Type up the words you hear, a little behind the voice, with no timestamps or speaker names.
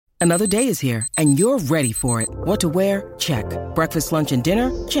Another day is here, and you're ready for it. What to wear? Check. Breakfast, lunch, and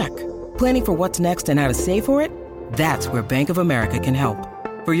dinner? Check. Planning for what's next and how to save for it? That's where Bank of America can help.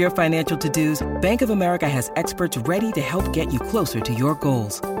 For your financial to-dos, Bank of America has experts ready to help get you closer to your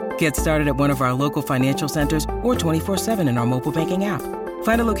goals. Get started at one of our local financial centers or 24/7 in our mobile banking app.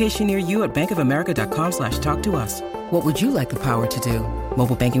 Find a location near you at bankofamerica.com/talktous. What would you like the power to do?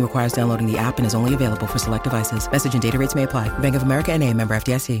 Mobile banking requires downloading the app and is only available for select devices. Message and data rates may apply. Bank of America N.A., member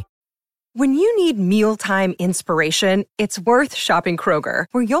FDIC. When you need mealtime inspiration, it's worth shopping Kroger,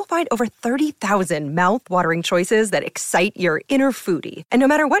 where you'll find over 30,000 mouth-watering choices that excite your inner foodie. And no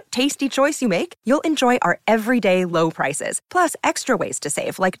matter what tasty choice you make, you'll enjoy our everyday low prices, plus extra ways to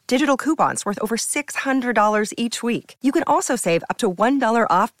save, like digital coupons worth over $600 each week. You can also save up to $1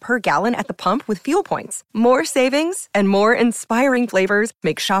 off per gallon at the pump with fuel points. More savings and more inspiring flavors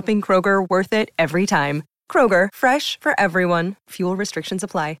make shopping Kroger worth it every time. Kroger, fresh for everyone. Fuel restrictions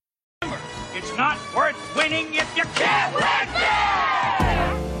apply. It's not worth winning if you can't win it!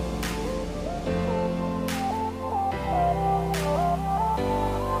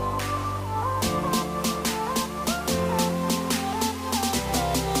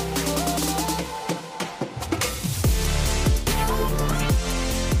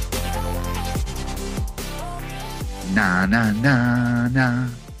 Na na na na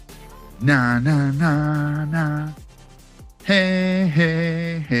na na na na. Hey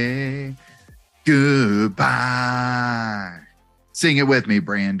hey hey. Goodbye. Sing it with me,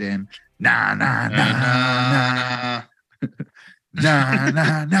 Brandon. Na na na na na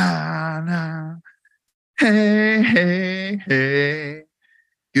na na na. Hey hey hey.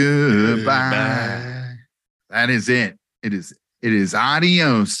 Goodbye. That is it. It is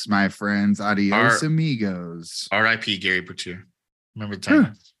adios, my friends. Adios, amigos. R.I.P. Gary Bertier. Remember the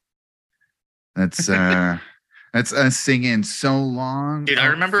time? That's us singing so long. Dude, I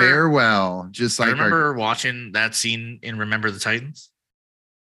remember farewell. Just like I remember watching that scene in Remember the Titans.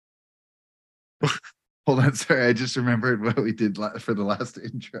 Hold on, sorry. I just remembered what we did for the last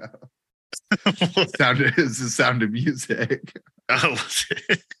intro. It's the sound of music. Oh,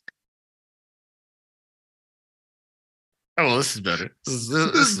 well, this is better. This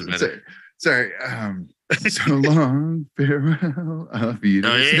is better. Sorry. So long, farewell, auf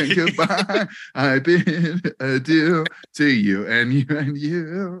Wiedersehen, goodbye. I bid adieu to you and you and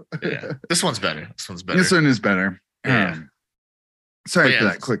you. Yeah, this one's better. This one is better. Yeah. Sorry for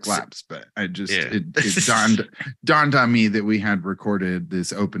that quick lapse, but I just it dawned on me that we had recorded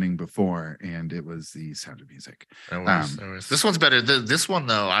this opening before, and it was the Sound of Music. This one's better. This one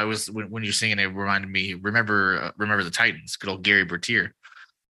though, when you're singing it, reminded me. Remember the Titans, good old Gary Bertier.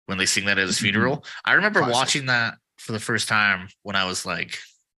 When they sing that at his funeral, I remember watching that for the first time when I was like,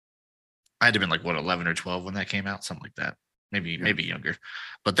 I had to have been like 11 or 12 when that came out, something like that, maybe younger.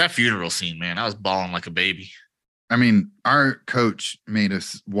 But that funeral scene, man, I was bawling like a baby. I mean, our coach made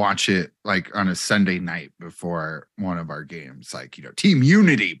us watch it like on a Sunday night before one of our games, like, team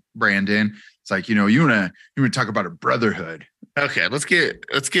unity, Brandon. It's like, you want to talk about a brotherhood. Okay, let's get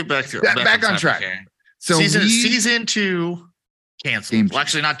back on track. Okay. So season 2 canceled. Well,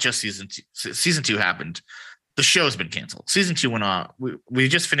 actually, not just season 2. Season 2 happened. The show's been canceled. Season 2 went on. We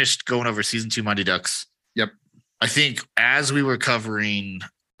just finished going over season 2 Mighty Ducks. Yep. I think as we were covering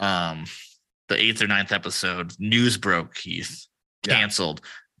the 8th or 9th episode, news broke, Keith. Canceled.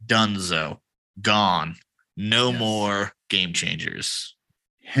 Dunzo. Gone. No more Game Changers.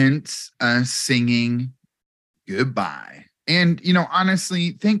 Hence us singing goodbye. And,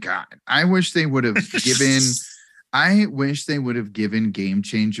 honestly, thank God. I wish they would have given Game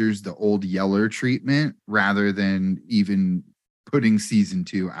Changers the old Yeller treatment rather than even putting season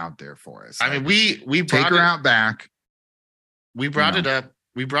 2 out there for us. I mean, we take her out back. We brought it up.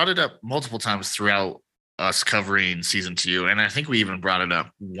 We brought it up multiple times throughout us covering season 2, and I think we even brought it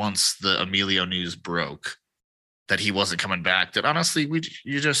up once the Emilio news broke that he wasn't coming back. That honestly,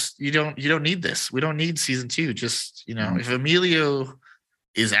 you don't need this. We don't need season 2. Just if Emilio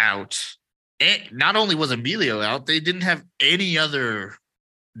is out. Not only was Emilio out, they didn't have any other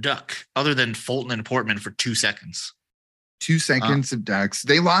duck other than Fulton and Portman for 2 seconds. 2 seconds of ducks.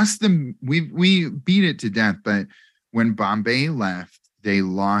 They lost them. We beat it to death, but when Bombay left, they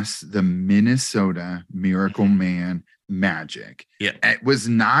lost the Minnesota Miracle Man magic. Yeah. It was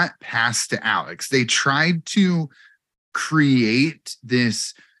not passed to Alex. They tried to create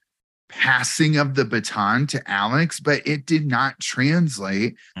this passing of the baton to Alex, but it did not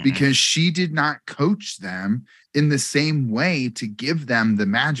translate because she did not coach them in the same way to give them the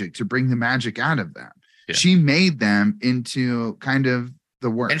magic, to bring the magic out of them. Yeah. She made them into kind of the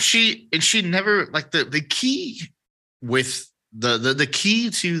work. And she never, like, the key with the key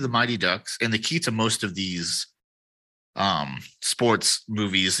to the Mighty Ducks and the key to most of these sports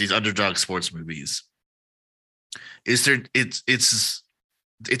movies, these underdog sports movies, is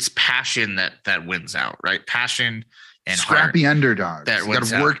it's passion that wins out, right? Passion and scrappy heart underdogs that got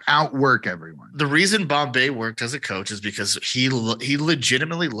to outwork everyone. The reason Bombay worked as a coach is because he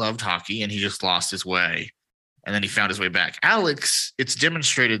legitimately loved hockey and he just lost his way, and then he found his way back. Alex, it's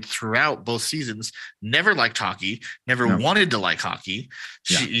demonstrated throughout both seasons, never liked hockey, never wanted to like hockey.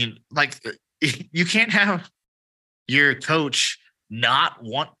 You can't have your coach not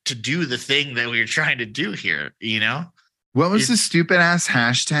want to do the thing that we're trying to do here, What was the stupid ass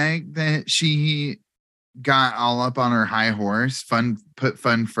hashtag that she got all up on her high horse? Put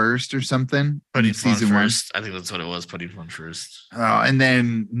fun first or something. Putting fun first. I think that's what it was. Putting fun first. Oh, and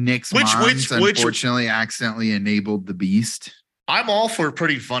then Nick's moms unfortunately accidentally enabled the beast. I'm all for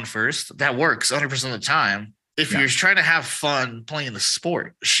putting fun first. That works 100% of the time. If you're trying to have fun playing the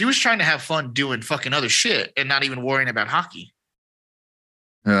sport, she was trying to have fun doing fucking other shit and not even worrying about hockey.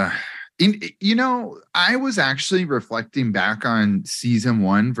 I was actually reflecting back on season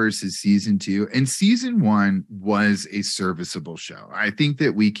 1 versus season 2, and season 1 was a serviceable show. I think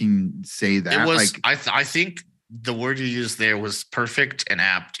that we can say that. It was. I think the word you used there was perfect and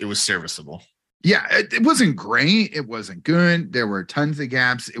apt. It was serviceable. Yeah, it wasn't great. It wasn't good. There were tons of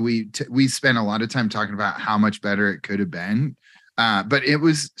gaps. We spent a lot of time talking about how much better it could have been, but it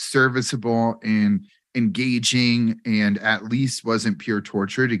was serviceable and engaging, and at least wasn't pure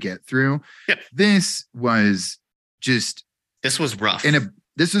torture to get through. Yep. This was rough.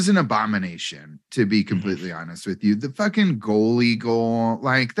 This was an abomination, to be completely honest with you. The fucking goalie goal,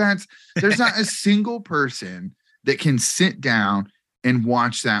 there's not a single person that can sit down and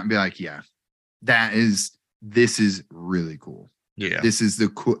watch that and be like, yeah, this is really cool. Yeah. This is the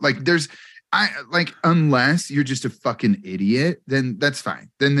cool, unless you're just a fucking idiot, then that's fine.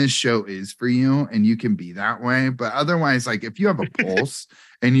 Then this show is for you and you can be that way. But otherwise, if you have a pulse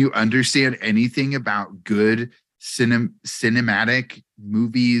and you understand anything about good cinematic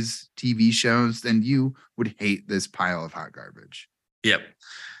movies, TV shows, then you would hate this pile of hot garbage. Yep.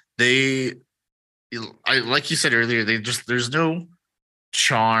 Like you said earlier, there's no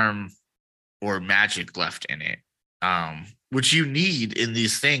charm or magic left in it. Which you need in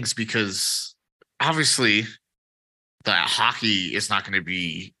these things, because obviously the hockey is not going to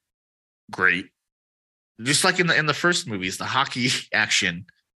be great. Just like in the first movies, the hockey action,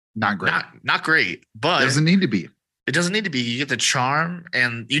 not great, not great, but it doesn't need to be. It doesn't need to be. You get the charm,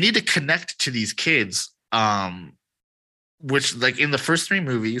 and you need to connect to these kids. Which, in the first 3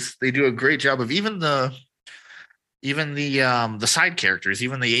 movies, they do a great job of even the side characters,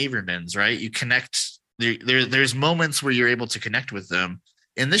 even the Avermans, right? You connect. There's moments where you're able to connect with them.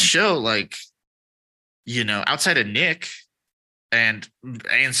 In this show, outside of Nick and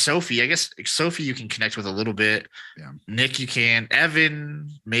Sophie, I guess Sophie you can connect with a little bit. Yeah. Nick you can. Evan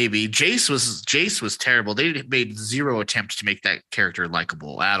maybe. Jace was terrible. They made zero attempt to make that character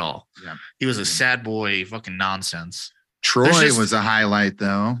likable at all. Yeah. He was a sad boy, fucking nonsense. Troy was a highlight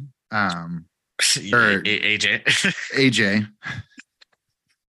though. AJ.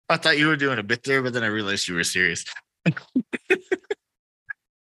 I thought you were doing a bit there, but then I realized you were serious.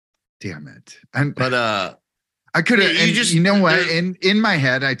 Damn it. I could have, you know what? In my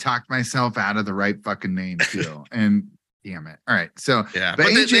head, I talked myself out of the right fucking name too. And damn it. All right. So, yeah, but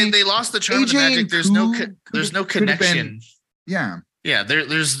AJ, they lost the charm of the magic. There's no connection. Yeah. Yeah.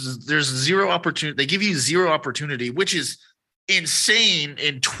 There's zero opportunity. They give you zero opportunity, which is insane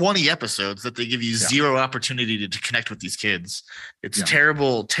in 20 episodes that they give you zero opportunity to connect with these kids. It's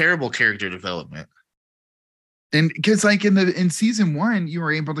terrible character development. And because in season 1, you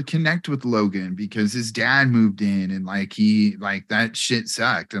were able to connect with Logan because his dad moved in and that shit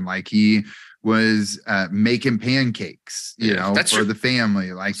sucked. And he was making pancakes, for true. The family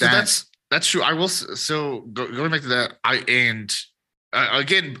so that. That's true. I will. So going back to that,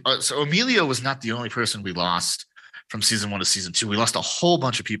 so Emilio was not the only person we lost from season 1 to season 2. We lost a whole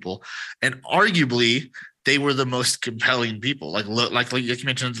bunch of people, and arguably they were the most compelling people. Like you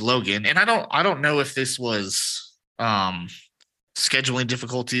mentioned, Logan. And I don't know if this was scheduling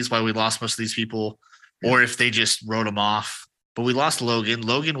difficulties why we lost most of these people, or if they just wrote them off. But we lost Logan.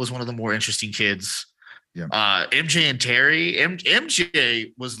 Logan was one of the more interesting kids. Yeah. MJ and Terry.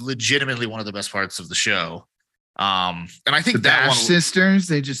 MJ was legitimately one of the best parts of the show. And I think the Bash sisters,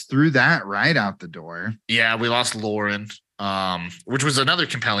 they just threw that right out the door. Yeah, we lost Lauren, which was another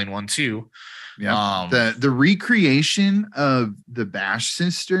compelling one too. Yeah. The recreation of the Bash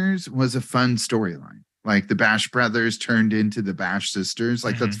sisters was a fun storyline. The Bash brothers turned into the Bash sisters.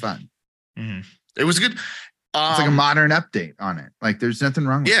 That's fun. Mm-hmm. It was good. It's like a modern update on it. Like there's nothing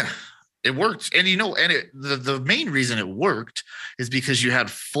wrong with it. Yeah, it worked. And the main reason it worked is because you had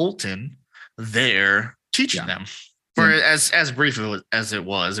Fulton there teaching them. For as brief as it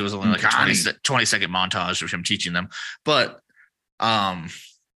was only like a 20-second montage of him teaching them. But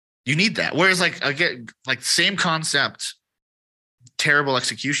you need that. Whereas like again, like same concept, terrible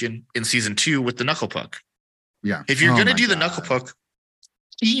execution in season 2 with the knuckle puck. Yeah. If you're gonna do the knuckle puck,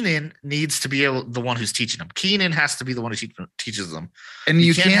 Keenan needs to be the one who's teaching them. Keenan has to be the one who teaches them. And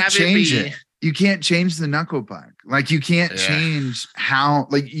you can't change it. You can't change the knuckle puck. Like you can't change how,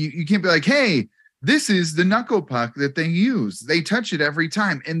 like you can't be like, hey, this is the knuckle puck that they use. They touch it every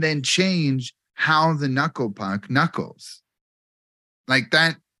time and then change how the knuckle puck knuckles. Like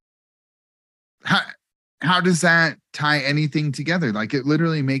that. How does that tie anything together? Like it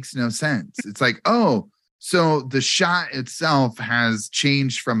literally makes no sense. It's like, oh, so the shot itself has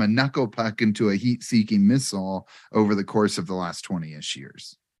changed from a knuckle puck into a heat-seeking missile over the course of the last 20-ish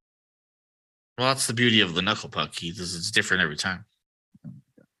years. Well, that's the beauty of the knuckle puck, Keith, is it's different every time.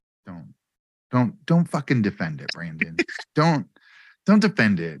 Don't fucking defend it, Brandon. Don't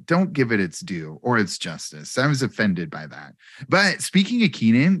defend it. Don't give it its due or its justice. I was offended by that. But speaking of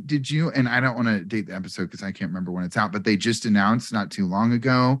Keenan, did you, and I don't want to date the episode because I can't remember when it's out, but they just announced not too long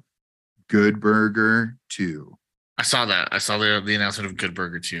ago, Good Burger 2. I saw that. I saw the announcement of Good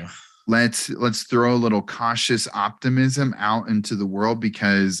Burger 2. Let's throw a little cautious optimism out into the world,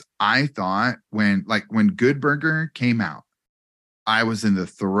 because I thought when Good Burger came out, I was in the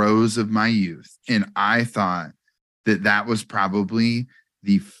throes of my youth, and I thought that was probably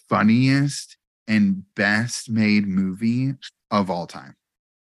the funniest and best made movie of all time.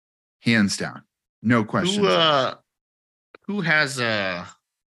 Hands down. No question. Who has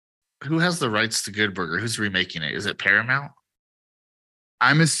the rights to Good Burger? Who's remaking it? Is it Paramount?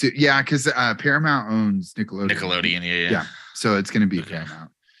 I'm assuming, because Paramount owns Nickelodeon. Nickelodeon, yeah. So it's going to be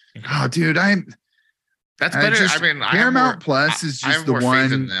Paramount. Oh, dude, that's better. Paramount Plus is just the one.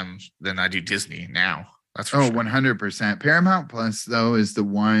 Faith in them than I do Disney now. That's for sure. 100%. Paramount Plus, though, is the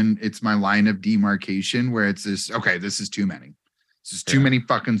one. It's my line of demarcation where it's this. Okay, this is too many. This is too many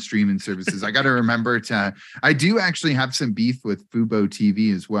fucking streaming services. I got to remember to. I do actually have some beef with Fubo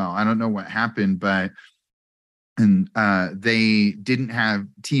TV as well. I don't know what happened, but they didn't have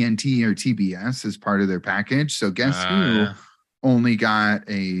TNT or TBS as part of their package. So guess who only got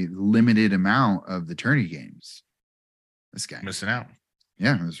a limited amount of the tourney games? This guy missing out.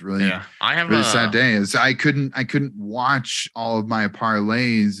 Yeah, it was really I have really sad day. Is I couldn't watch all of my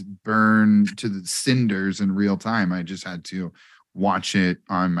parlays burn to the cinders in real time. I just had to watch it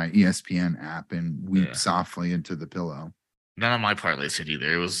on my ESPN app and weep softly into the pillow. None of my parlays hit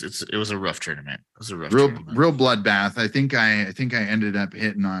either. It was a rough tournament. It was a rough real bloodbath. I think I ended up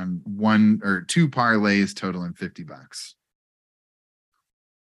hitting on 1 or 2 parlays totaling $50.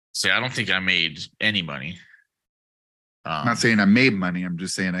 See, I don't think I made any money. I'm not saying I made money. I'm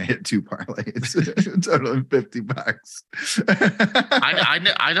just saying I hit 2 parlays, totaling $50.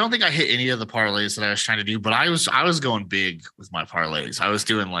 I don't think I hit any of the parlays that I was trying to do, but I was going big with my parlays. I was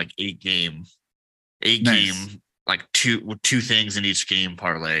doing like 8 game, like two things in each game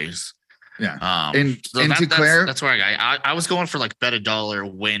parlays. Yeah. That's where I was going for like bet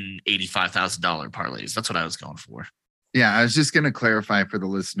 $1, win $85,000 parlays. That's what I was going for. Yeah, I was just going to clarify for the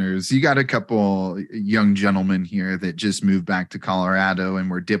listeners. You got a couple young gentlemen here that just moved back to Colorado, and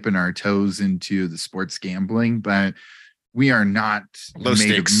we're dipping our toes into the sports gambling, but we are not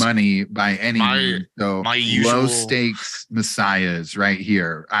made of money by any means. So low stakes messiahs right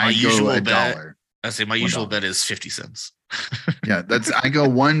here. I go $1. I say my usual bet is 50 cents. Yeah, I go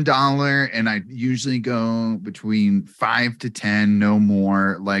 $1, and I usually go between 5 to 10, no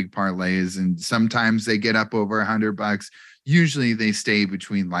more leg parlays, and sometimes they get up over $100. Usually they stay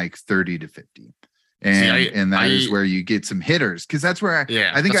between like 30 to 50. And that is where you get some hitters, because that's where I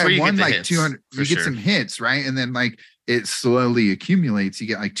think I won like 200. You get some hits, right? And then like it slowly accumulates. You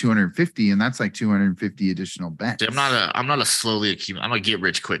get like 250, and that's like 250 additional bets. I'm not a slowly accumulate. I'm a get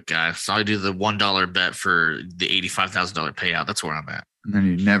rich quick guy. So I do the $1 bet for the $85,000 payout. That's where I'm at. And then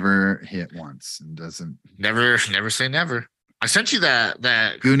you never hit once, and doesn't never say never. I sent you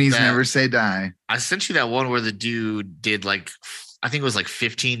that Goonies never say die. I sent you that one where the dude did like, I think it was like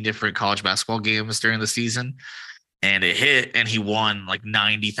 15 different college basketball games during the season, and it hit, and he won like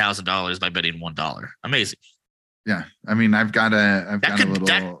 $90,000 by betting $1. Amazing. Yeah, I mean, I've got a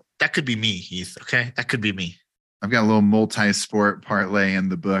little. That could be me, Heath. Okay, that could be me. I've got a little multi-sport parlay in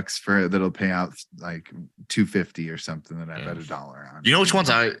the books that'll pay out like $250 or something that I bet $1 on. You know which ones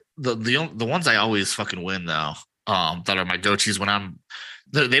the ones I always fucking win though. That are my go-tos when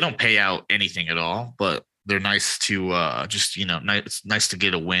they don't pay out anything at all, but they're nice to just it's nice to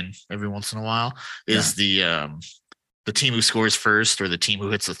get a win every once in a while. Is the team who scores first or the team who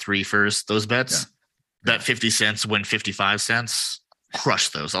hits the 3 first? Those bets, bet 50 cents, win 55 cents. Crush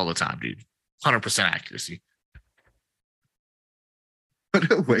those all the time, dude. 100% accuracy.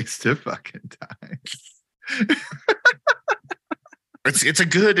 What a waste of fucking time. It's a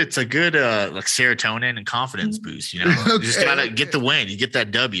good like serotonin and confidence boost. You just gotta get the win. You get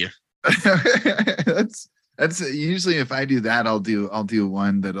that W. That's usually if I do that, I'll do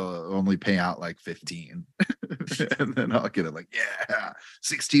one that'll only pay out like 15, and then I'll get it like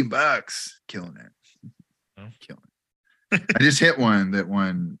 $16, killing it. I just hit one that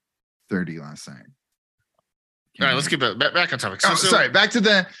won 30 last night. All right, let's get back on topic. Sorry, back to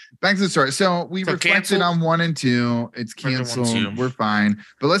the story. So we reflected on 1 and 2. It's canceled. We're fine.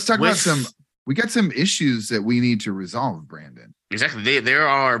 But let's talk about we got some issues that we need to resolve, Brandon. Exactly. There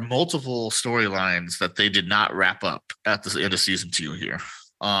are multiple storylines that they did not wrap up at the end of season 2 here.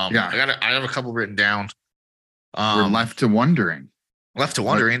 I have a couple written down. We're left to wondering.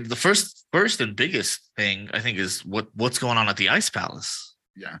 The first and biggest thing I think is what's going on at the Ice Palace.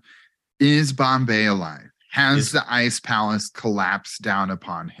 Yeah. Is Bombay alive? Has the Ice Palace collapsed down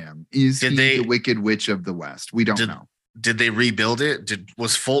upon him? Is he the Wicked Witch of the West? We don't know. Did they rebuild it?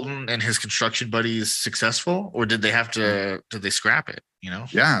 Was Fulton and his construction buddies successful, or did they scrap it?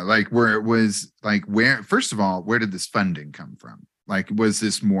 Yeah, first of all, where did this funding come from? Like, was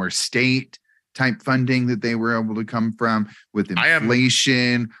this more state type funding that they were able to come from with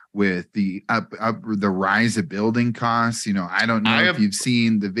inflation, with the the rise of building costs? I don't know if you've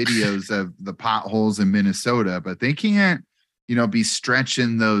seen the videos of the potholes in Minnesota, but they can't, be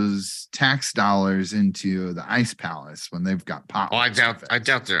stretching those tax dollars into the Ice Palace when they've got potholes. Well, I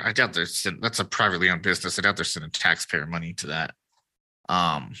doubt that's a privately owned business. I doubt they're sending taxpayer money to that.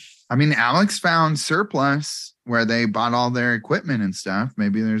 Alex found surplus where they bought all their equipment and stuff.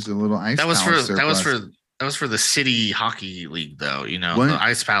 Maybe there's a little Ice Palace surplus. That was for the city hockey league, though. The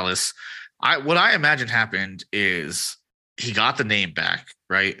Ice Palace. What I imagine happened is he got the name back,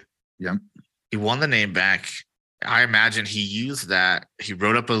 right? Yep. He won the name back. I imagine he used that. He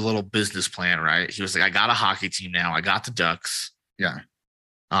wrote up a little business plan, right? He was like, I got a hockey team now. I got the Ducks. Yeah.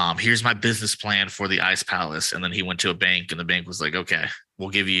 Here's my business plan for the Ice Palace. And then he went to a bank, and the bank was like, okay, we'll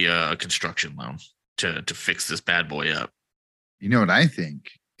give you a construction loan to fix this bad boy up. You know what I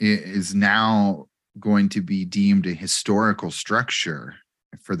think? It is now going to be deemed a historical structure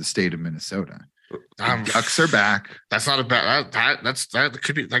for the state of Minnesota. Ducks are back. That's not a bad. That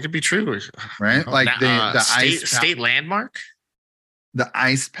could be true, right? Like the state landmark. The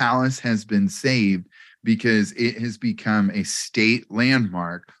Ice Palace has been saved because it has become a state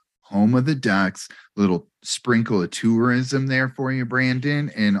landmark, home of the Ducks. Little sprinkle of tourism there for you,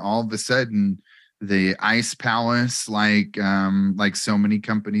 Brandon, and all of a sudden, the Ice Palace, like so many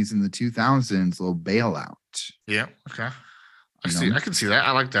companies in the 2000s, little bailout. Yeah. Okay. I can see that.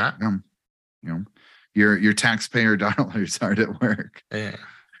 I like that. Your taxpayer dollars are at work. Yeah.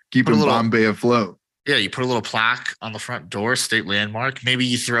 Keeping Bombay afloat. Yeah, you put a little plaque on the front door, state landmark. Maybe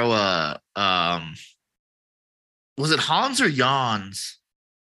you throw was it Hans or Jans?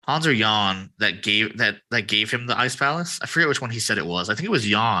 Hans or Jan that gave him the Ice Palace? I forget which one he said it was. I think it was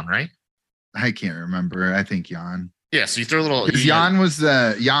Jan, right? I can't remember. I think Jan. Yeah, so you throw a little. Jan was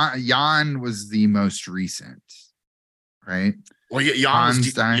the most recent, right? Well, Jan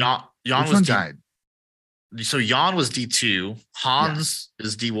died. So Jan was D2. Hans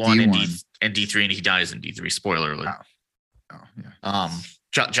is D1 and D3, and he dies in D3. Spoiler alert. Oh yeah.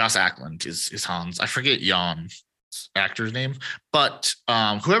 Josh Ackland is Hans. I forget Jan's actor's name, but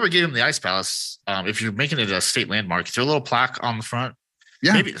whoever gave him the Ice Palace, if you're making it a state landmark, throw a little plaque on the front.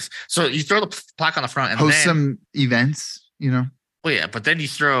 Yeah. Maybe so you throw the plaque on the front and host some events, Well, yeah, but then you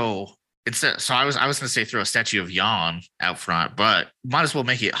throw instead. So I was going to say throw a statue of Jan out front, but might as well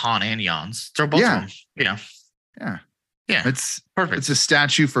make it Han and Jan's. Throw both of them. Yeah. It's perfect. It's a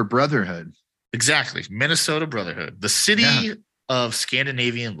statue for brotherhood. Exactly, Minnesota brotherhood, the city of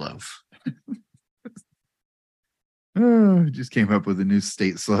Scandinavian love. Just came up with a new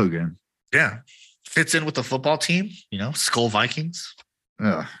state slogan. Yeah, fits in with the football team. Skull Vikings.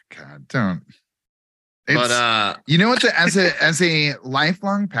 Oh God, don't. But you know what? As a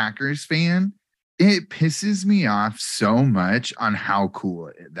lifelong Packers fan, it pisses me off so much on how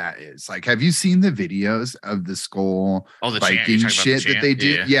cool that is. Like, have you seen the videos of the Skull Viking shit that they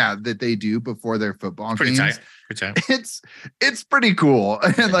do? Yeah, that they do before their football games. Pretty tight. It's pretty cool.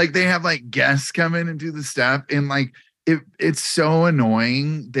 And like they have like guests come in and do the stuff, and like it's so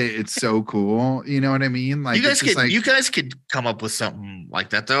annoying that it's so cool. You know what I mean? Like you guys could come up with something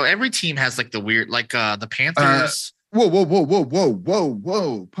like that though. Every team has like the weird, like the Panthers. Whoa.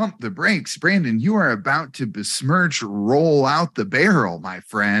 Pump the brakes. Brandon, you are about to besmirch roll out the barrel, my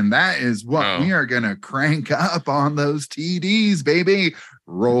friend. That is what we are going to crank up on those TDs, baby.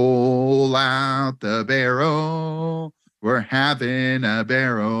 Roll out the barrel. We're having a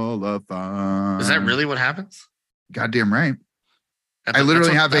barrel of fun. Is that really what happens? Goddamn right. That's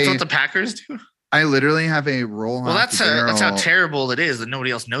what the Packers do. I literally have a roll. Well, that's how terrible it is that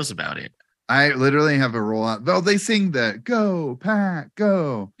nobody else knows about it. I literally have a rollout. Though they sing the "Go Pack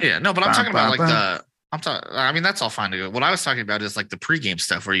Go." Yeah, no, but I'm talking about I mean, that's all fine to go. What I was talking about is like the pregame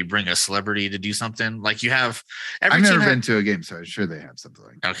stuff where you bring a celebrity to do something. Like you have I've never been to a game, so I'm sure they have something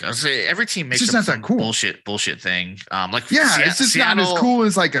like that. Okay, I'll say every team makes just not that cool. bullshit thing. It's just not as cool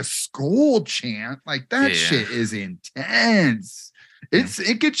as like a skull chant. Like that shit is intense.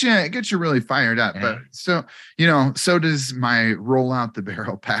 It gets you really fired up. But so does my roll out the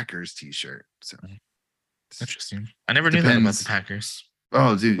barrel Packers t-shirt. So interesting. I never knew that about the Packers.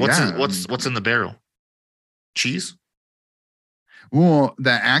 Oh, dude. What's in the barrel? Cheese? Well,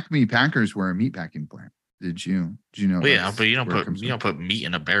 the Acme Packers were a meatpacking plant. Did you know? Well, yeah, but you don't put meat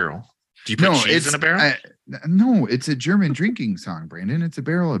in a barrel. Do you put cheese in a barrel? No, it's a German drinking song, Brandon. It's a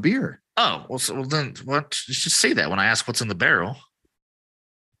barrel of beer. Oh, well then what? You should say that when I ask what's in the barrel.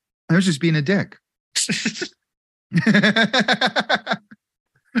 I was just being a dick.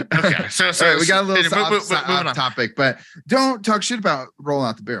 Okay, so right, we got a little off topic, but don't talk shit about Roll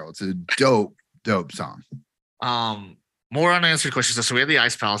Out the Barrel. It's a dope song. More unanswered questions. So we have the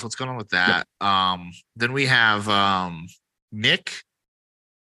Ice Palace. What's going on with that? Yeah. Then we have Nick's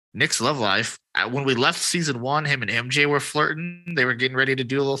love life. When we left season 1, him and MJ were flirting. They were getting ready to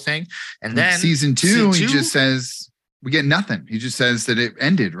do a little thing, and then season two, he just says we get nothing. He just says that it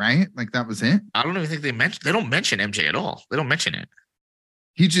ended, right? Like that was it. I don't even think they don't mention MJ at all. They don't mention it.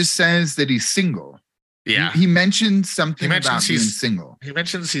 He just says that he's single. Yeah. He mentioned something about being single. He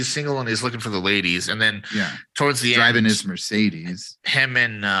mentions he's single and he's looking for the ladies. And then towards the driving end, his Mercedes. Him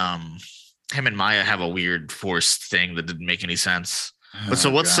and Maya have a weird forced thing that didn't make any sense. But so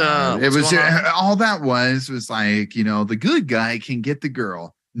what's it was all that was like, the good guy can get the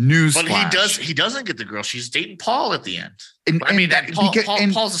girl. Newsflash. But he doesn't get the girl. She's dating Paul at the end.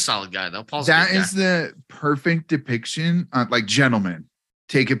 Paul's a solid guy though. That is the perfect depiction. Like, gentlemen,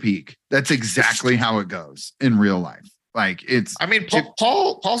 take a peek. That's exactly how it goes in real life. Like it's. I mean,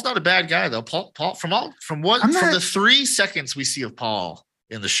 Paul's not a bad guy though. Paul from the 3 seconds we see of Paul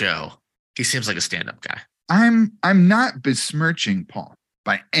in the show, he seems like a stand-up guy. I'm not besmirching Paul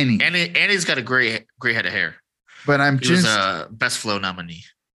by any. And he's got a gray head of hair. But he was a best flow nominee.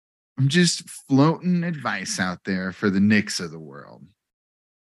 I'm just floating advice out there for the Knicks of the world.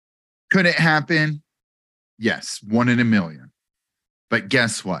 Could it happen? Yes, 1 in a million. But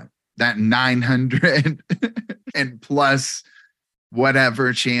guess what? That 900 and plus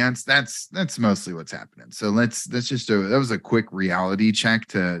whatever chance, that's mostly what's happening. So let's just that was a quick reality check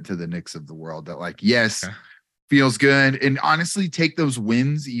to the Knicks of the world that, like, yes, feels good. And honestly, take those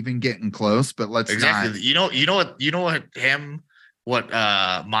wins, even getting close, but let's not.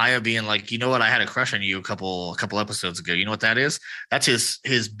 Maya being like, I had a crush on you a couple episodes ago. You know what that is? That's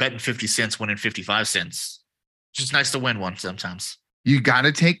his betting 50 cents, winning 55 cents. Just nice to win one sometimes. You got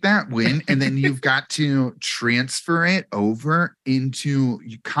to take that win, and then you've got to transfer it over into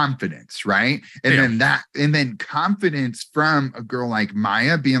confidence, right? And then confidence from a girl like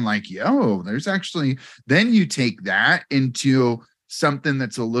Maya being like, yo, there's actually, then you take that into something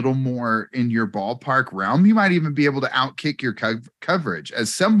that's a little more in your ballpark realm. You might even be able to outkick your coverage.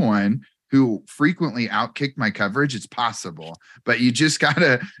 As someone who frequently outkicked my coverage, it's possible, but you just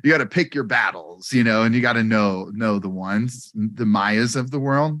gotta pick your battles, and you gotta know the ones, the Mayas of the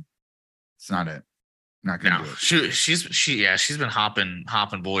world. It's not it. Not gonna do it. She's been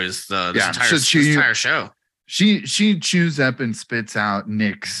hopping boys this entire show. She chews up and spits out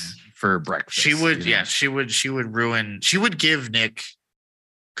Nick's for breakfast. She would give Nick,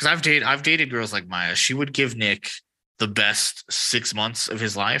 because I've dated girls like Maya. She would give Nick the best 6 months of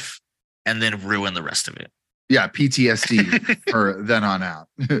his life and then ruin the rest of it. Yeah, PTSD for then on out.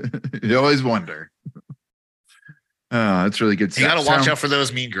 You always wonder. Oh, that's really good stuff. You got to watch out for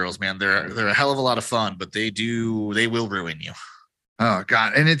those mean girls, man. They're a hell of a lot of fun, but they will ruin you. Oh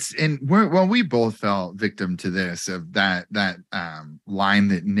God. And we both fell victim to this, of that line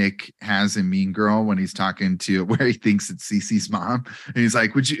that Nick has in Mean Girl when he's talking to, where he thinks it's Cece's mom. And he's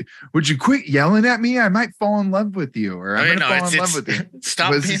like, would you quit yelling at me? I might fall in love with you, or I'm gonna fall in love with you.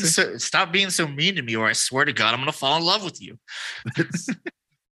 Stop being so mean to me, or I swear to God, I'm gonna fall in love with you.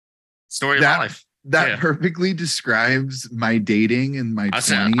 Story of my life. That perfectly describes my dating in my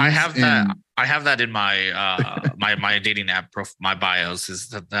 20s. I have that in my my dating app my bios is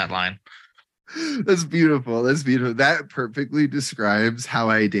that line. That's beautiful. That perfectly describes how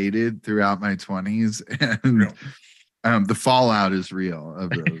I dated throughout my 20s, and the fallout is real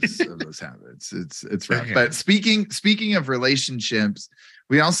of those habits. It's rough. Okay. But speaking of relationships,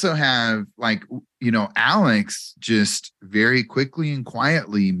 we also have, like, Alex just very quickly and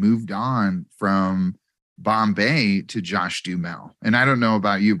quietly moved on from Bombay to Josh Duhamel. And I don't know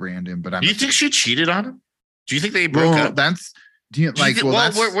about you, Brandon, but do you think she cheated on him? Do you think they broke up?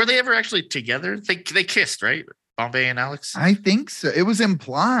 Were they ever actually together? They kissed, right? Bombay and Alex? I think so. It was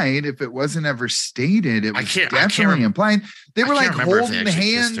implied. If it wasn't ever stated, it was definitely implied. They were like holding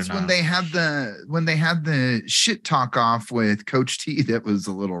hands when they had the shit talk off with Coach T. That was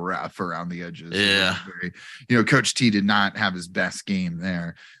a little rough around the edges. Yeah. Coach T did not have his best game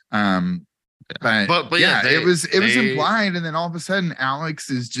there. But yeah, it was implied. And then all of a sudden, Alex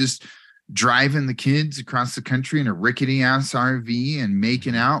is just driving the kids across the country in a rickety ass RV and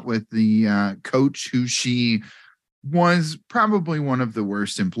making out with the coach, who she was probably one of the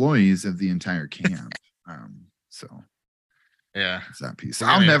worst employees of the entire camp. Yeah, it's that piece. As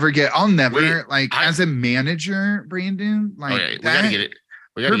a manager, Brandon, we gotta get it.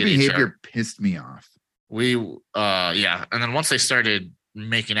 Her behavior pissed me off. And then once they started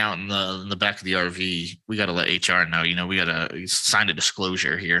making out in the back of the RV, we got to let HR know. We got to sign a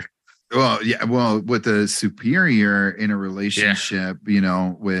disclosure here. Well, yeah. Well, with a superior in a relationship,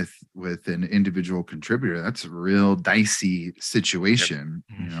 with an individual contributor, that's a real dicey situation.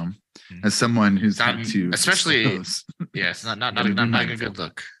 Yep. As someone who's not a good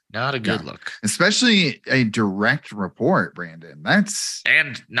look. Not a good look. Especially a direct report, Brandon.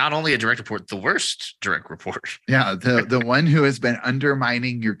 And not only a direct report, the worst direct report. Yeah, the one who has been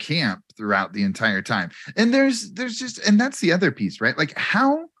undermining your camp throughout the entire time. And there's just, and that's the other piece, right? Like,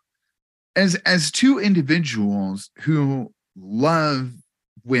 how, as two individuals who love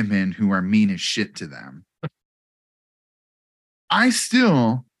women who are mean as shit to them, I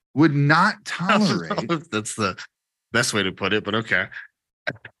still would not tolerate. That's the best way to put it, but okay.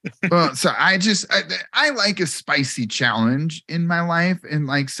 Well, so I like a spicy challenge in my life, and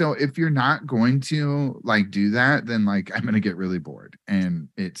so if you're not going to do that, then I'm going to get really bored, and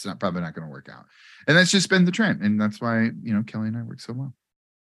it's probably not going to work out. And that's just been the trend, and that's why Kelly and I work so well.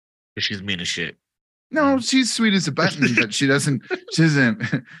 She's mean as shit. No, she's sweet as a button, but she doesn't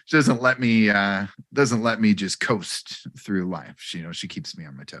let me just coast through life. She keeps me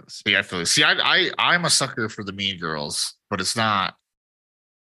on my toes. Yeah, I feel it. See, I'm a sucker for the mean girls, but it's not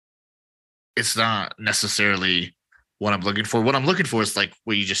necessarily what I'm looking for. What I'm looking for is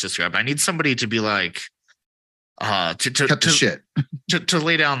what you just described. I need somebody to be to cut the shit, to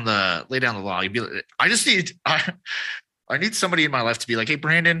lay down the law. I need somebody in my life to be like, hey,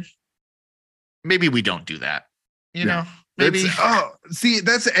 Brandon, maybe we don't do that. Maybe. That's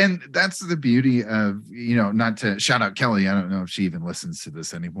the beauty of, not to shout out Kelly. I don't know if she even listens to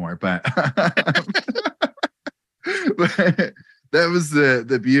this anymore, but that was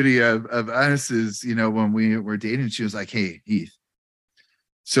the beauty of us is, when we were dating, she was like, hey, Heath,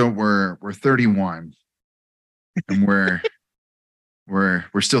 so we're 31 and we're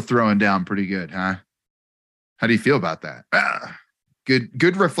still throwing down pretty good, huh? How do you feel about that?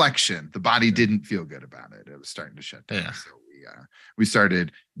 Good reflection. The body didn't feel good about it. It was starting to shut down. Yeah. So we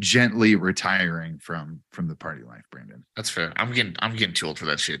started gently retiring from the party life, Brandon. That's fair. I'm getting too old for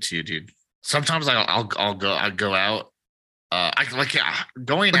that shit too, dude. Sometimes I'll go out. Going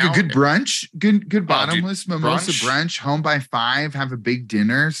out, a good brunch, good bottomless mimosa brunch, home by 5, have a big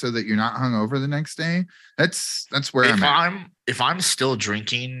dinner so that you're not hungover the next day. That's where I'm at. If I'm still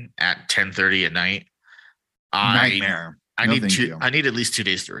drinking at 10:30 at night, nightmare. I need at least 2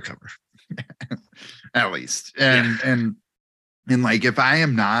 days to recover. At least. And if I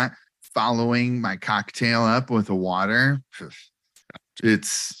am not following my cocktail up with a water,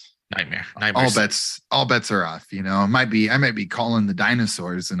 it's nightmare. All bets are off. I might be calling the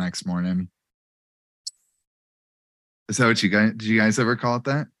dinosaurs the next morning. Is that what did you guys ever call it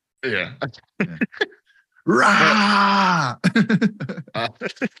that? Yeah. Rah!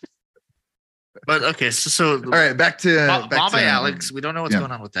 But okay, so all right, back to Bombay Alex. We don't know what's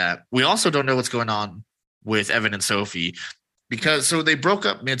going on with that. We also don't know what's going on with Evan and Sophie. because so they broke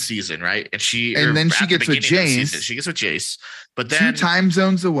up mid-season, right? And then she gets with Jace. She gets with Jace, but then 2 time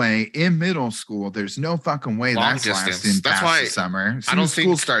zones away in middle school. There's no fucking way that's lasting past the summer. As soon as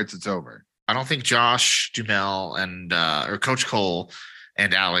school starts, it's over. I don't think Josh Duhamel and or Coach Cole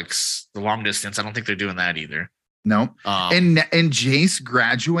and Alex, the long distance, I don't think they're doing that either. No. And Jace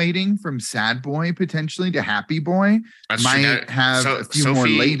graduating from sad boy potentially to happy boy might have a few more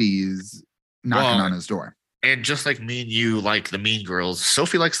ladies knocking on his door. And just like me and you like the mean girls,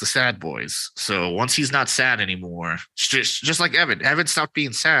 Sophie likes the sad boys. So once he's not sad anymore, just like Evan stopped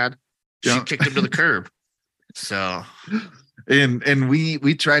being sad. She kicked him to the curb. So and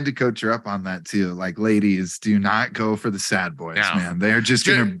we tried to coach her up on that too. Like, ladies, do not go for the sad boys, man. They're just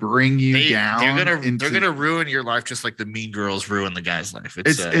gonna bring you down. They're gonna ruin your life just like the mean girls ruin the guy's life.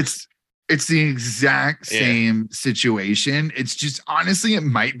 It's the exact same situation. It's just, honestly, it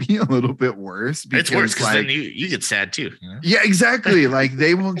might be a little bit worse. It's worse because then you get sad too. You know? Yeah, exactly. Like,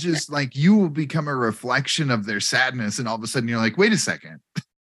 they will just, like, you will become a reflection of their sadness. And all of a sudden you're like, wait a second.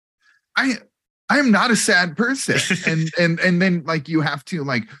 I am not a sad person. And then, like, you have to,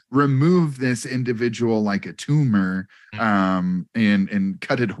 like, remove this individual like a tumor and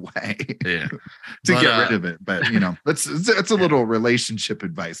cut it away to get rid of it. But, you know, that's a little relationship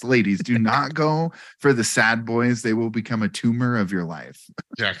advice. Ladies, do not go for the sad boys. They will become a tumor of your life.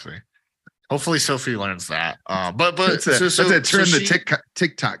 Exactly. Hopefully Sophie learns that. But that's a turn the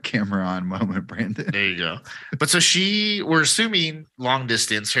TikTok camera on moment, Brandon. There you go. But so we're assuming long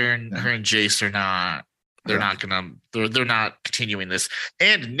distance. Her and Jace are not. They're not continuing this.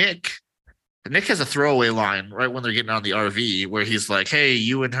 And Nick has a throwaway line right when they're getting on the RV where he's like, "Hey,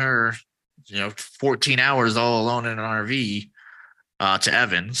 you and her, 14 hours all alone in an RV," to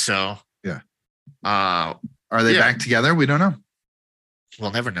Evan. So yeah. Are they back together? We don't know.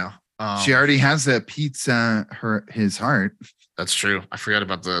 We'll never know. She already has a pizza, his heart. That's true. I forgot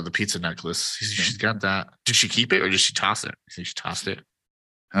about the pizza necklace. She's got that. Did she keep it or did she toss it? You think she tossed it?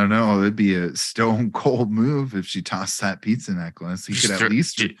 I don't know. It'd be a stone cold move if she tossed that pizza necklace. He could at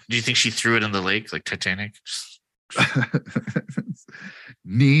least. Do you think she threw it in the lake like Titanic?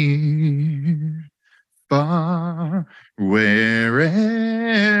 Near, far, wherever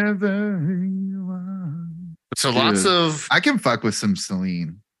you are. So lots of. I can fuck with some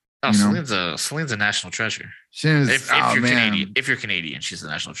Celine. Oh, Celine's a national treasure. If you're Canadian, she's a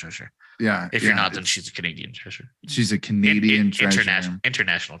national treasure. Yeah. If you're not, then she's a Canadian treasure. She's a Canadian treasure.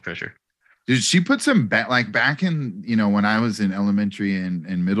 International treasure. Dude, she put some back in, when I was in elementary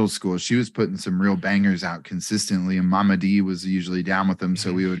and middle school, she was putting some real bangers out consistently, and Mama D was usually down with them,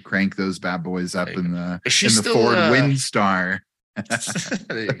 so we would crank those bad boys up in the Ford Windstar.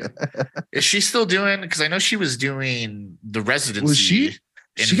 There you go. Is she still doing? Because I know she was doing the residency.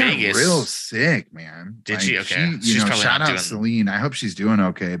 She Vegas. Got real sick, man. Did she? Okay. She's shout out Celine. I hope she's doing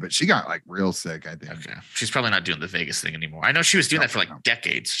okay, but she got like real sick, I think. Okay. She's probably not doing the Vegas thing anymore. I know she was doing that for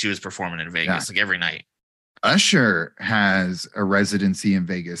decades. She was performing in Vegas like every night. Usher has a residency in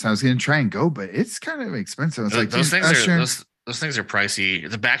Vegas. I was going to try and go, but it's kind of expensive. It's those things are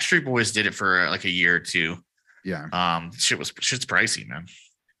pricey. The Backstreet Boys did it for like a year or two. Yeah. Shit's pricey, man.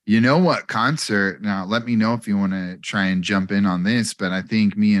 You know what concert? Now, let me know if you want to try and jump in on this, but I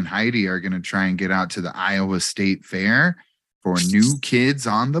think me and Heidi are going to try and get out to the Iowa State Fair for New Kids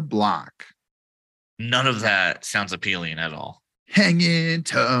on the Block. None of that sounds appealing at all. Hanging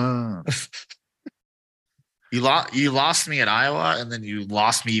tough. You lost me at Iowa, and then you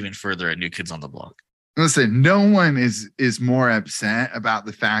lost me even further at New Kids on the Block. Listen, no one is more upset about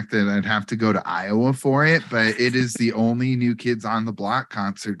the fact that I'd have to go to Iowa for it, but it is the only New Kids on the Block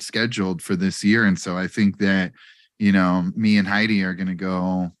concert scheduled for this year. And so I think that, me and Heidi are going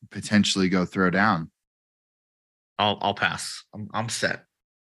to potentially go throw down. I'll pass. I'm set.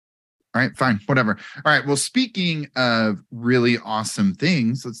 All right, fine, whatever. All right. Well, speaking of really awesome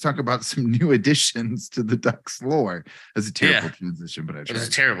things, let's talk about some new additions to the Ducks lore. That's a terrible transition, but I tried. It was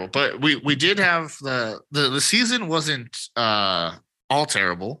terrible. But we did have the season wasn't all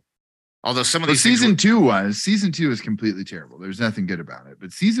terrible. Although some of these season two is completely terrible. There's nothing good about it.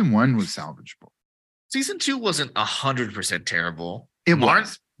 But season 1 was salvageable. Season 2 wasn't 100% terrible. It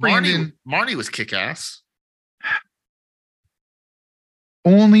was. Marnie was kick ass.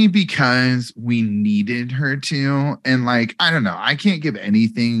 Only because we needed her to. And I don't know. I can't give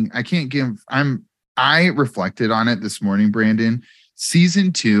anything. I reflected on it this morning, Brandon.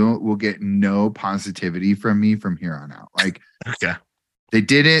 Season 2 will get no positivity from me from here on out. Okay. They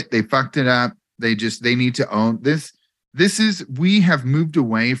did it. They fucked it up. They need to own this. We have moved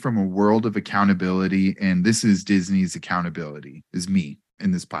away from a world of accountability. And this is Disney's accountability, is me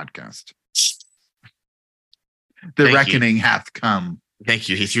in this podcast. The reckoning hath come. Thank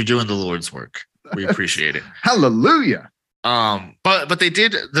you, Heath. You're doing the Lord's work. We appreciate it. Hallelujah. But they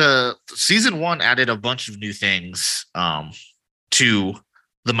did, the season 1 added a bunch of new things to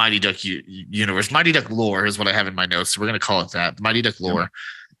the Mighty Duck universe. Mighty Duck lore is what I have in my notes. So we're gonna call it that. The Mighty Duck lore.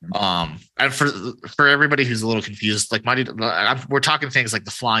 And for everybody who's a little confused, like we're talking things like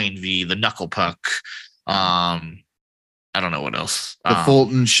the Flying V, the Knuckle Puck. I don't know what else. The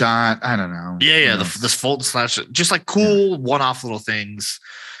Fulton shot. I don't know. Yeah. This Fulton slash, just like cool one-off little things.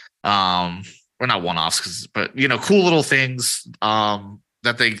 Or not one-offs, but cool little things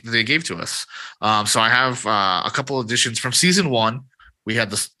that they gave to us. So I have a couple additions from season 1. We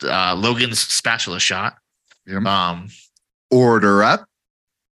had this Logan's spatula shot. Yep. Order up.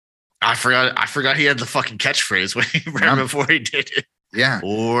 I forgot he had the fucking catchphrase right before he did it. Yeah.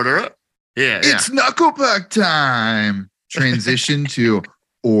 Order up. Yeah. It's Knuckle Puck time. Transition to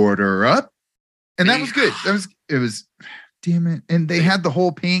order up. And that was good. It was damn it. And they had the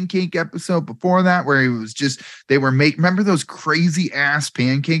whole pancake episode before that where it was just, remember those crazy ass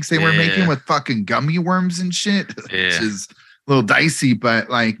pancakes they were making with fucking gummy worms and shit? Yeah. Which is a little dicey, but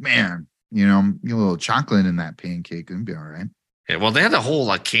like, man, get a little chocolate in that pancake. It'd be all right. Yeah, well, they had the whole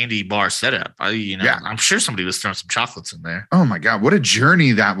like candy bar setup. I'm sure somebody was throwing some chocolates in there. Oh my God, what a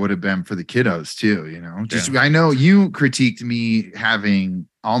journey that would have been for the kiddos too. I know you critiqued me having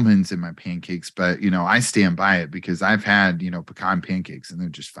almonds in my pancakes, but I stand by it because I've had pecan pancakes and they're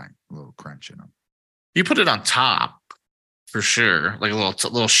just fine. A little crunch in them. You put it on top for sure, like a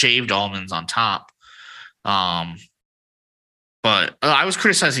little shaved almonds on top. But I was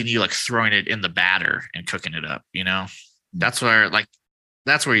criticizing you like throwing it in the batter and cooking it up. That's where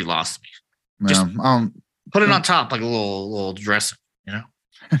you lost me. Just put it on top like a little dressing, All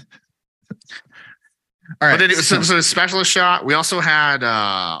right. But so the specialist shot. We also had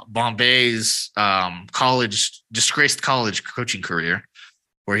Bombay's disgraced college coaching career,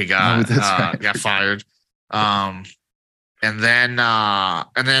 where he got fired. And then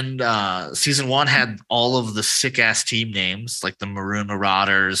season 1 had all of the sick ass team names like the Maroon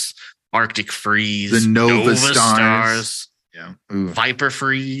Marauders, Arctic Freeze, the Nova Stars. Yeah. Viper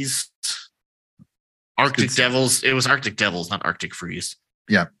Freeze, Arctic Devils. It was Arctic Devils, not Arctic Freeze.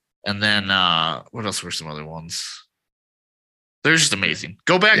 Yeah. And then what else were some other ones? They're just amazing.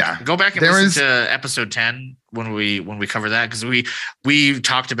 Go back and listen to episode 10 when we cover that, because we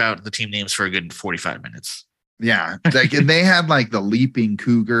talked about the team names for a good 45 minutes. Yeah, like, and they had like the leaping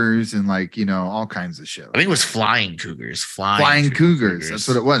cougars and like all kinds of shit. I think it was flying cougars. Flying cougars. That's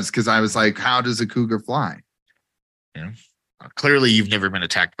what it was. Because I was like, how does a cougar fly? Yeah. Clearly, you've never been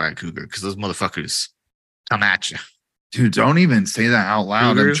attacked by a cougar because those motherfuckers come at you. Dude, don't even say that out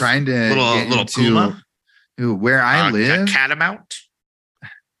loud. Cougars? I'm trying to little puma. Where I live. Catamount.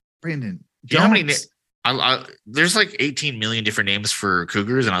 Brandon, do you know how many? There's like 18 million different names for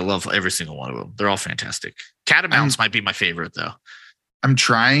cougars, and I love every single one of them. They're all fantastic. Catamounts might be my favorite, though. I'm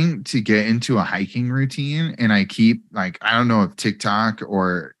trying to get into a hiking routine, and I keep I don't know if TikTok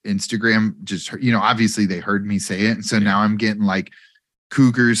or Instagram just obviously they heard me say it, and so now I'm getting like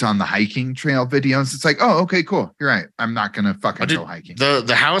cougars on the hiking trail videos. It's like, oh, okay, cool. You're right. I'm not gonna fucking go hiking.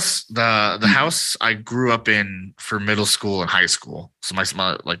 The house I grew up in for middle school and high school. So my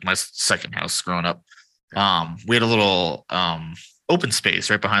second house growing up. We had a little open space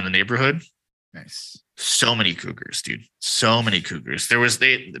right behind the neighborhood. Nice. So many cougars, dude. So many cougars.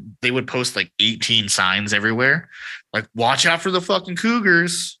 They would post like 18 signs everywhere. Like, watch out for the fucking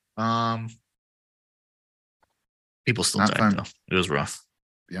cougars. People still died though. It was rough.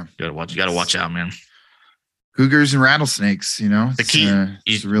 Yeah. You gotta watch out, man. Cougars and rattlesnakes, the key.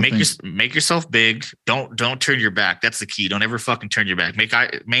 Make yourself big. Don't turn your back. That's the key. Don't ever fucking turn your back.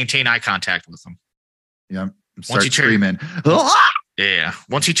 Maintain eye contact with them. Yeah. Start screaming. Yeah.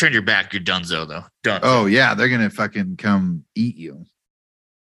 Once you turn your back, you're donezo though. Done. Oh yeah, they're gonna fucking come eat you.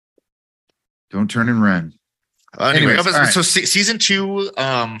 Don't turn and run. Anyway, so season 2,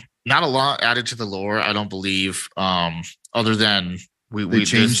 not a lot added to the lore, I don't believe. Other than they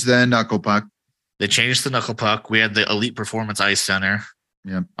changed the Knuckle Puck. They changed the Knuckle Puck. We had the Elite Performance Ice Center.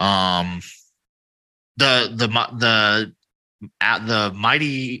 Yeah.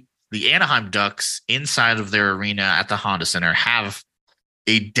 The Anaheim Ducks inside of their arena at the Honda Center have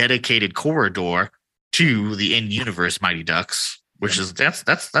a dedicated corridor to the in-universe Mighty Ducks, which is that's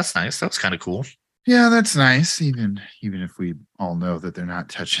nice. That's kind of cool. Yeah, that's nice. Even if we all know that they're not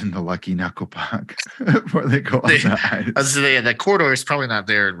touching the Lucky Knuckle Puck before they go on the ice. That corridor is probably not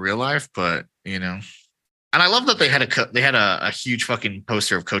there in real life, but And I love that they had a huge fucking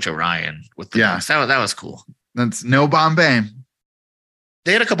poster of Coach Orion with the Ducks. That was cool. That's no Bombay.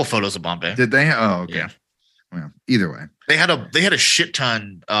 They had a couple photos of Bombay. Did they? Oh, okay. Yeah. Well, either way, they had a shit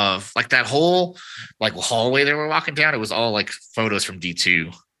ton of like that whole like hallway they were walking down. It was all like photos from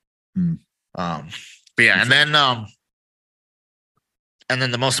D2. But yeah, and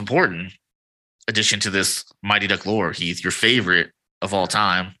then the most important addition to this Mighty Duck lore, Heath, your favorite of all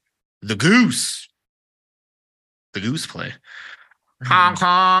time, the goose play. Honk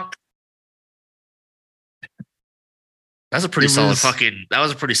honk. That's a pretty solid that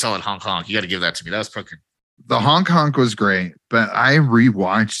was a pretty solid honk honk. You got to give that to me. That was fucking. The honk honk was great, but I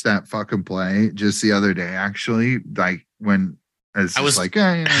rewatched that fucking play just the other day, actually. Like when I was like,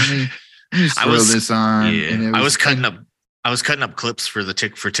 hey, let me just throw this on. Yeah, and I was cutting up clips for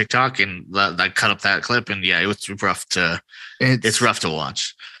TikTok, and I cut up that clip, and yeah, it was rough it's rough to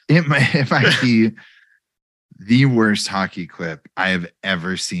watch. It might be the worst hockey clip I have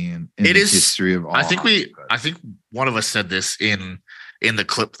ever seen in the history of all. I think one of us said this in the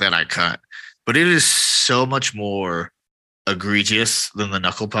clip that I cut, but it is so much more egregious than the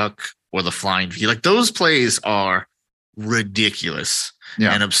knuckle puck or the flying V. Like those plays are ridiculous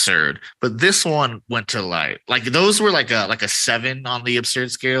and absurd. But this one went to like those were like a 7 on the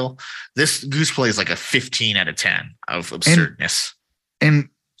absurd scale. This goose play is like a 15 out of 10 of absurdness. And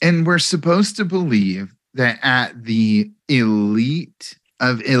we're supposed to believe that at the elite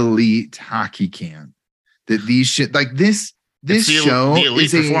of elite hockey camp, that these shit like this show the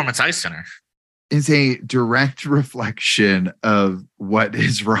Elite Performance Ice Center is a direct reflection of what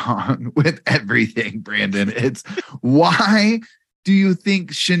is wrong with everything, Brandon. It's why do you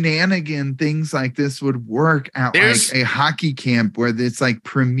think shenanigan things like this would work at like a hockey camp where it's like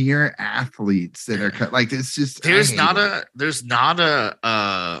premier athletes that are like it's just there's not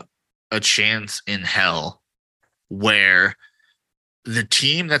a chance in hell where the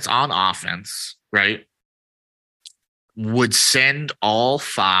team that's on offense, right, would send all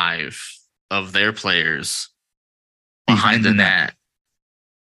 5 of their players behind the net.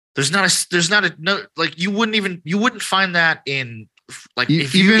 There's not a like you wouldn't find that in like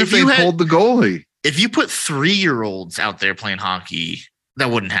if they pulled the goalie. If you put 3-year-olds out there playing hockey, that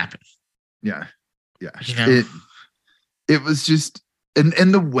wouldn't happen. Yeah. You know? It was just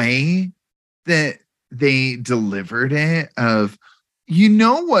and the way that they delivered it of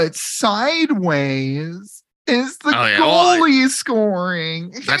what sideways is the goalie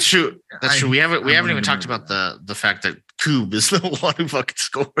scoring. That's true. That's true. We haven't even talked about the fact that Koob is the one who fucking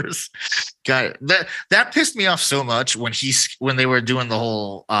scores. God, that pissed me off so much when they were doing the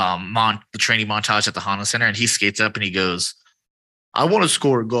whole the training montage at the Honda Center, and he skates up and he goes, "I want to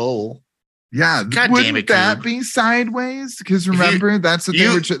score a goal." Yeah, God wouldn't damn it, that Koob. be sideways? Because remember, that's what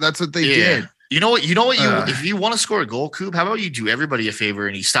they did. You know what? If you want to score a goal, Koob, how about you do everybody a favor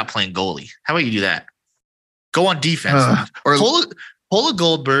and you stop playing goalie? How about you do that? Go on defense. Or Paula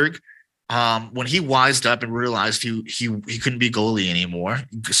Goldberg, when he wised up and realized he couldn't be goalie anymore,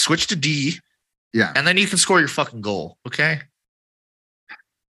 switch to D. Yeah. And then you can score your fucking goal. Okay.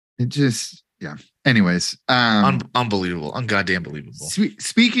 It just, yeah. Anyways. Unbelievable. Ungoddamn believable.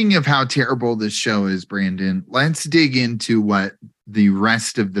 Speaking of how terrible this show is, Brandon, let's dig into what the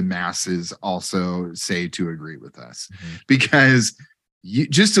rest of the masses also say to agree with us. Mm-hmm. Because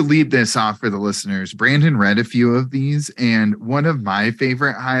just to lead this off for the listeners, Brandon read a few of these, and one of my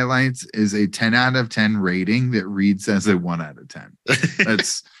favorite highlights is a 10 out of 10 rating that reads as a 1 out of 10.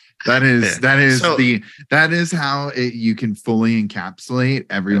 That is how you can fully encapsulate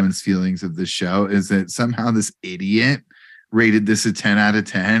everyone's feelings of the show, is that somehow this idiot rated this a 10 out of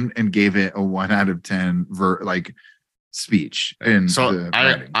 10 and gave it a 1 out of 10 speech. And so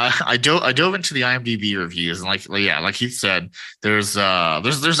I dove into the IMDb reviews, and like he said, there's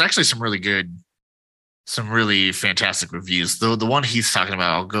actually some really fantastic reviews. The one he's talking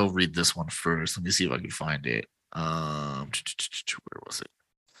about, I'll go read this one first. Let me see if I can find it. Where was it?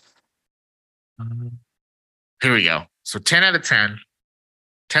 Here we go. So 10 out of 10,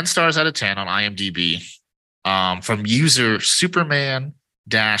 10 stars out of 10 on IMDb, from user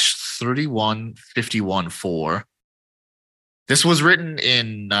Superman-31514. This was written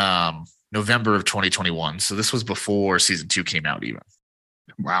in November of 2021. So this was before season 2 came out even.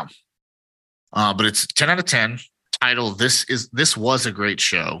 Wow. But it's 10 out of 10. Title, This was a great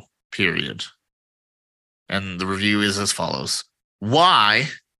show, period. And the review is as follows. Why,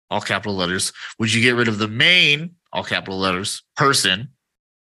 all capital letters, would you get rid of the main, all capital letters, person?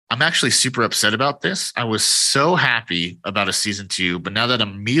 I'm actually super upset about this. I was so happy about a season 2, but now that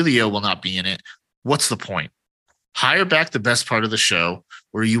Emilio will not be in it, what's the point? Hire back the best part of the show,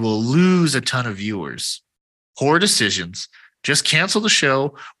 where you will lose a ton of viewers. Poor decisions. Just cancel the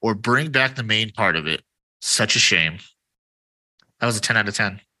show or bring back the main part of it. Such a shame. That was a 10 out of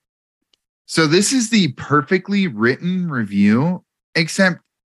 10. So this is the perfectly written review, except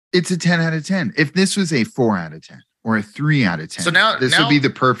it's a 10 out of 10. If this was a 4 out of 10 or a 3 out of 10, So now would be the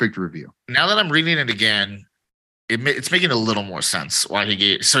perfect review. Now that I'm reading it again, it's making a little more sense why he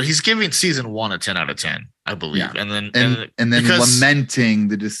gave. So he's giving season 1 a 10 out of 10, I believe, Yeah. and then lamenting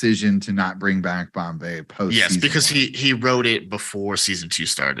the decision to not bring back Bombay post. Yes, because he wrote it before season 2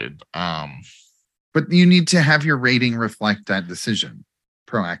 started. But you need to have your rating reflect that decision.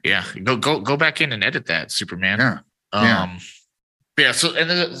 Proactive. Yeah, go back in and edit that, Superman. Yeah. Yeah. So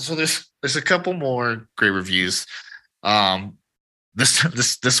there's a couple more great reviews.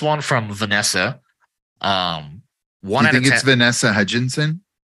 This one from Vanessa. 1 out of 10. It's Vanessa Hutchinson?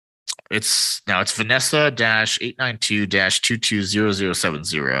 It's Vanessa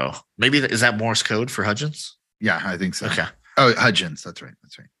 -892-220070. Maybe is that Morse code for Hudgens? Yeah, I think so. Okay. Oh, Hudgens. That's right.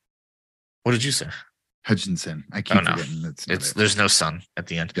 What did you say? Hutchinson. I keep forgetting. There's no sun at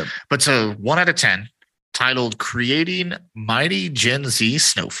the end. Yep. But so 1 out of 10, titled "Creating Mighty Gen Z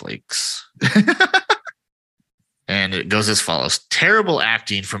Snowflakes." And it goes as follows: terrible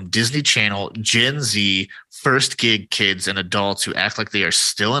acting from Disney Channel Gen Z first gig kids and adults who act like they are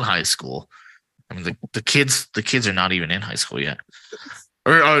still in high school. I mean, the kids are not even in high school yet.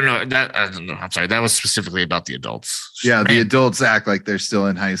 I'm sorry. That was specifically about the adults. Yeah, the adults act like they're still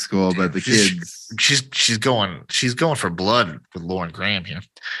in high school, but the kids. She's going for blood with Lauren Graham here.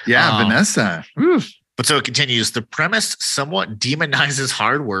 Yeah, Vanessa. Oof. But so it continues. The premise somewhat demonizes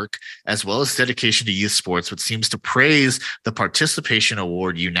hard work as well as dedication to youth sports, but seems to praise the participation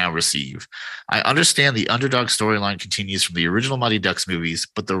award you now receive. I understand the underdog storyline continues from the original Mighty Ducks movies,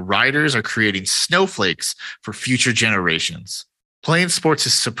 but the writers are creating snowflakes for future generations. Playing sports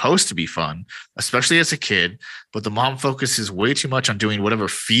is supposed to be fun, especially as a kid, but the mom focuses way too much on doing whatever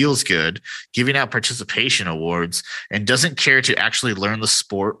feels good, giving out participation awards, and doesn't care to actually learn the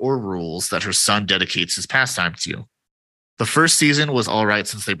sport or rules that her son dedicates his pastime to. The first season was all right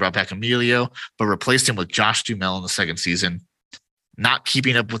since they brought back Emilio, but replaced him with Josh Duhamel in the second season. Not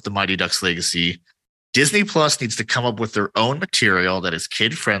keeping up with the Mighty Ducks legacy. Disney Plus needs to come up with their own material that is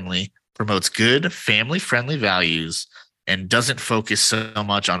kid-friendly, promotes good, family-friendly values, and doesn't focus so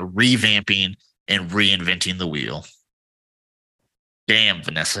much on revamping and reinventing the wheel. Damn,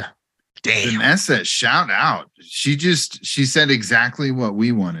 Vanessa. Damn. Vanessa, shout out. She said exactly what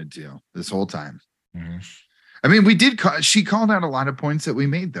we wanted to this whole time. Mm-hmm. I mean, she called out a lot of points that we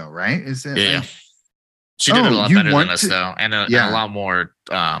made, though, right? Is it? Yeah. She did it a lot better than us, though, and a lot more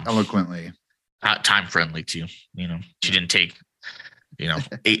eloquently, time friendly too. She didn't take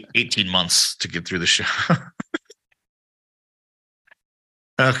 18 months to get through the show.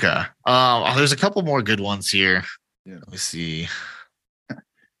 Okay. There's a couple more good ones here. Yeah. Let me see.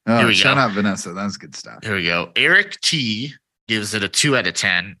 Shout out Vanessa. That's good stuff. Here we go. Eric T gives it a 2 out of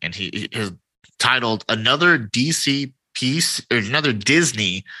 10, and he is titled another Disney PC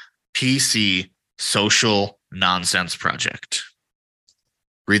social nonsense project.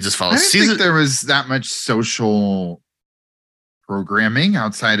 Reads as follows. I didn't think there was that much social programming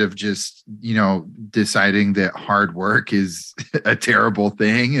outside of just, deciding that hard work is a terrible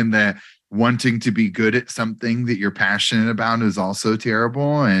thing and that wanting to be good at something that you're passionate about is also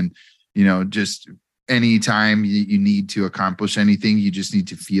terrible. And, just anytime you need to accomplish anything, you just need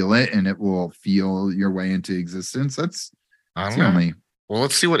to feel it and it will feel your way into existence. That's the only. Well,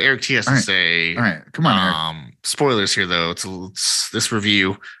 let's see what Eric T has to say. All right. Come on, Eric. Spoilers here, though. This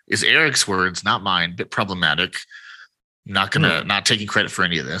review is Eric's words, not mine. Bit problematic. Not taking credit for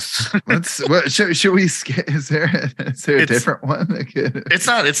any of this. Should we skip? Is there a different one?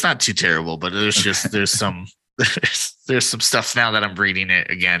 It's not too terrible, but there's some stuff now that I'm reading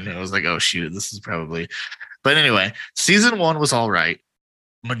it again. It was like, oh shoot, this is probably. But anyway, season 1 was all right.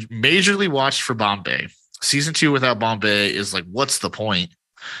 Majorly watched for Bombay. Season 2 without Bombay is like, what's the point?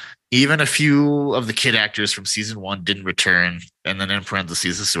 Even a few of the kid actors from season 1 didn't return, and then in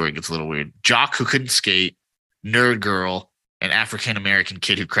parentheses, the story gets a little weird. Jock who couldn't skate. Nerd girl, an African-American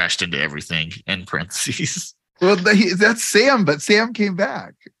kid who crashed into everything, in parentheses. Well, that's Sam, but Sam came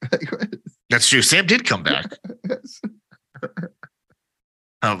back. That's true. Sam did come back.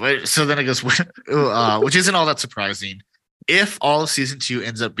 So then it goes, which isn't all that surprising. If all of season 2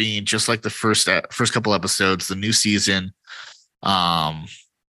 ends up being just like the first couple episodes, the new season,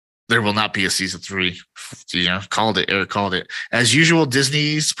 there will not be a season 3. Eric called it. As usual,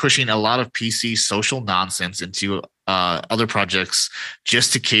 Disney's pushing a lot of PC social nonsense into other projects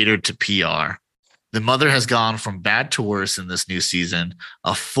just to cater to PR. The mother has gone from bad to worse in this new season.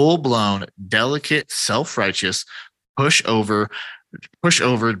 A full-blown, delicate, self-righteous push over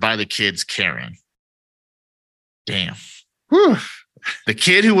by the kids, Karen. Damn. Whew. The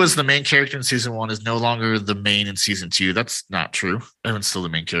kid who was the main character in season 1 is no longer the main in season 2. That's not true. Evan's still the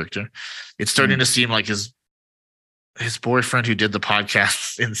main character. It's starting to seem like his boyfriend who did the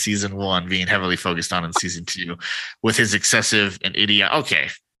podcast in season 1 being heavily focused on in season 2 with his excessive and idiot. Okay.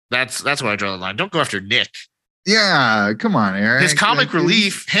 That's where I draw the line. Don't go after Nick. Yeah, come on, Eric. His comic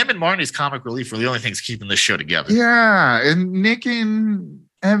relief, him and Marnie's comic relief were the only things keeping this show together. Yeah, and Nick and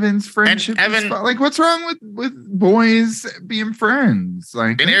Evan's friendship. Like, what's wrong with boys being friends?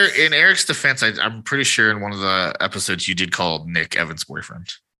 Like, in Eric's defense, I'm pretty sure in one of the episodes you did call Nick Evan's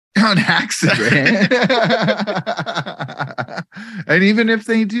boyfriend. On accident. And even if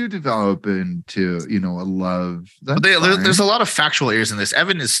they do develop into, a love, there's a lot of factual errors in this.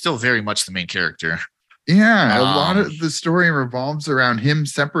 Evan is still very much the main character. Yeah, a lot of the story revolves around him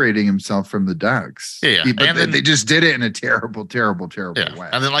separating himself from the Ducks. Yeah. But then they just did it in a terrible way.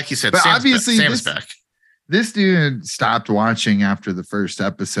 And then, like you said, but obviously Sam's back. This dude stopped watching after the first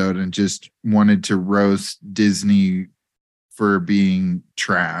episode and just wanted to roast Disney for being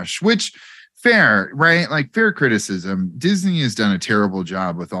trash, which fair, right? Like, fair criticism. Disney has done a terrible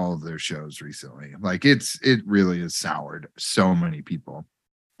job with all of their shows recently. Like, it really has soured so many people.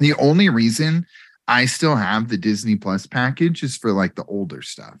 The only reason I still have the Disney Plus package is for like the older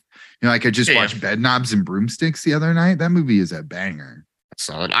stuff. Like, I just watched Bedknobs and Broomsticks the other night. That movie is a banger. That's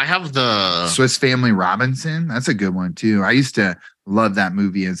solid. I have the Swiss Family Robinson. That's a good one too. I used to love that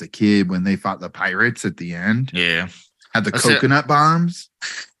movie as a kid when they fought the pirates at the end. Yeah. Had the coconut bombs.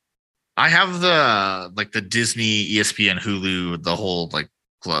 I have the Disney, ESPN, Hulu, the whole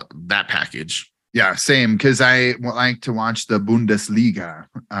that package. Yeah, same, because I like to watch the Bundesliga.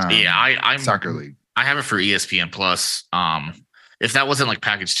 I'm soccer league. I have it for ESPN Plus. If that wasn't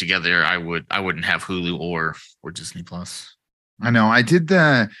packaged together, I wouldn't have Hulu or Disney Plus. I know. I did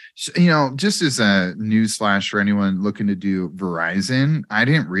just as a newsflash for anyone looking to do Verizon, I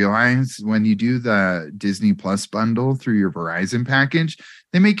didn't realize when you do the Disney Plus bundle through your Verizon package,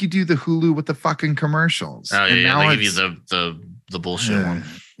 they make you do the Hulu with the fucking commercials. Oh, yeah, now they give you the bullshit one.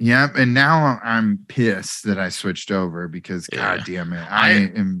 Yep. And now I'm pissed that I switched over because God damn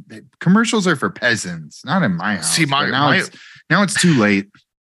it. Commercials are for peasants, not in my house. See, now it's too late.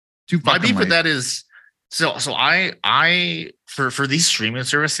 My beef with that is so I for these streaming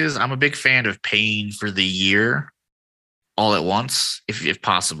services, I'm a big fan of paying for the year all at once, if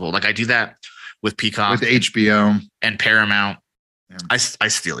possible. Like, I do that with Peacock, with HBO and Paramount. Yeah. I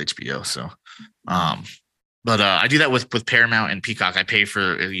steal HBO, so but I do that with Paramount and Peacock. I pay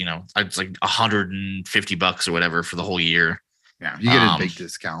for it's like $150 or whatever for the whole year. Yeah, you get a big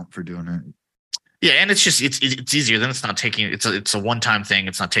discount for doing it. Yeah, and it's just it's easier. Then it's not taking it's a one-time thing.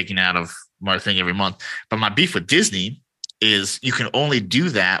 It's not taking out of my thing every month. But my beef with Disney is you can only do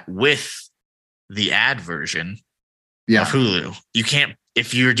that with the ad version of Hulu. You can't,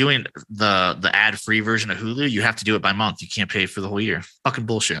 if you're doing the ad-free version of Hulu, you have to do it by month. You can't pay for the whole year. Fucking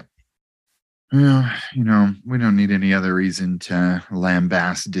bullshit. Well, we don't need any other reason to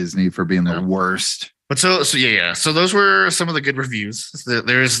lambast Disney for being the worst. But so those were some of the good reviews.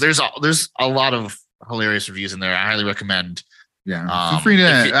 There's a lot of hilarious reviews in there. I highly recommend. Yeah, feel free to.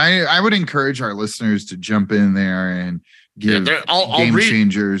 I would encourage our listeners to jump in there and give Game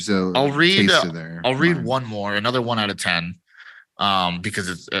Changers a taste of their I'll read one more, another 1 out of 10,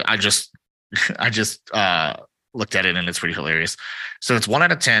 because I just looked at it and it's pretty hilarious. So it's 1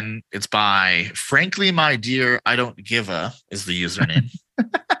 out of 10. It's by Frankly My Dear I Don't Give a is the username.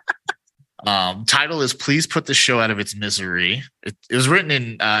 Title is Please Put the Show Out of Its Misery. It was written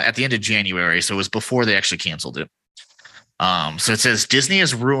in at the end of January, so it was before they actually canceled it. So it says Disney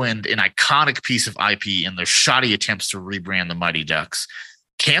has ruined an iconic piece of IP in their shoddy attempts to rebrand the Mighty Ducks.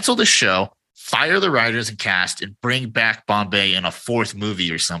 Cancel the show, fire the writers and cast, and bring back Bombay in a 4th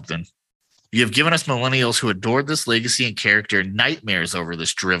movie or something. You have given us millennials who adored this legacy and character nightmares over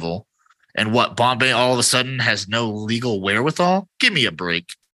this drivel. And what, Bombay all of a sudden has no legal wherewithal? Give me a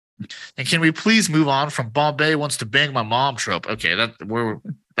break. And can we please move on from Bombay wants to bang my mom trope? Okay,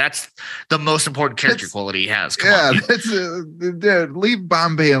 that's the most important character quality he has. Come on, dude, leave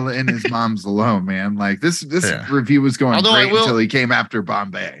Bombay and his mom's alone, man. Like this review was going great until he came after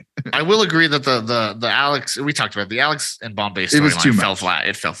Bombay. I will agree that the Alex, we talked about the Alex and Bombay storyline fell flat.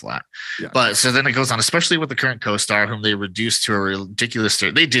 It fell flat. Yeah. But so then it goes on, especially with the current co-star whom they reduced to a ridiculous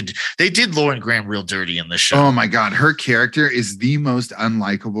story. They did Lauren Graham real dirty in this show. Oh my God. Her character is the most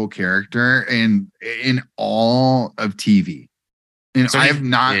unlikable character in all of TV. And I have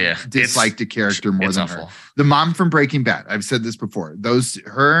not disliked a character more than her. The mom from Breaking Bad. I've said this before.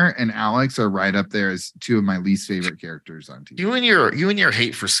 Her and Alex are right up there as 2 of my least favorite characters on TV. You and your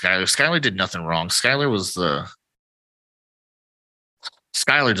hate for Skyler. Skyler did nothing wrong. Skyler was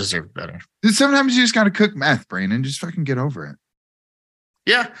Skylar deserved better. Sometimes you just got to cook meth, Brandon. Just fucking get over it.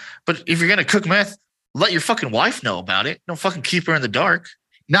 Yeah, but if you're gonna cook meth, let your fucking wife know about it. Don't fucking keep her in the dark.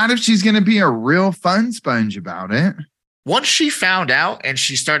 Not if she's gonna be a real fun sponge about it. Once she found out and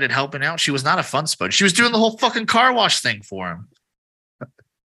she started helping out, she was not a fun sponge. She was doing the whole fucking car wash thing for him.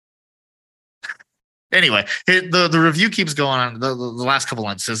 Anyway, the review keeps going on. The last couple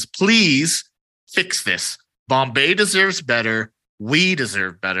lines says, please fix this. Bombay deserves better. We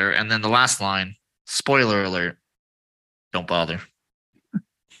deserve better. And then the last line, spoiler alert, don't bother.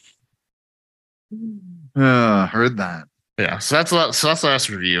 Heard that. Yeah, so that's the last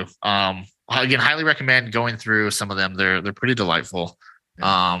review. Again, highly recommend going through some of them. They're pretty delightful.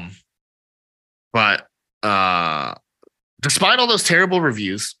 Yeah. But despite all those terrible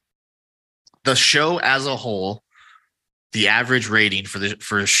reviews, the show as a whole, the average rating for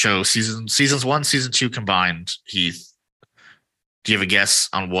the show seasons 1, season 2 combined, Heath, do you have a guess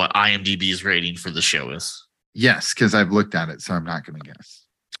on what IMDb's rating for the show is? Yes, because I've looked at it, so I'm not going to guess.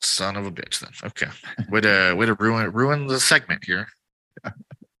 Son of a bitch, then. Okay, way to ruin the segment here.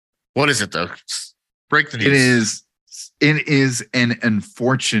 What is it though? Break the news. It is an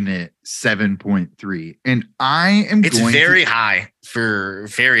unfortunate 7.3, and I am. It's very high,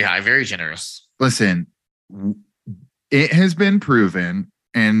 very generous. Listen, it has been proven,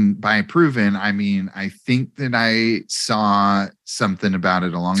 and by proven, I mean I think that I saw something about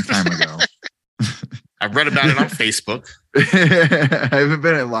it a long time ago. I read about it on Facebook. I haven't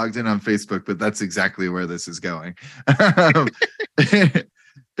been logged in on Facebook, but that's exactly where this is going.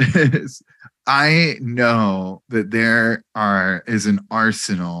 I know that there is an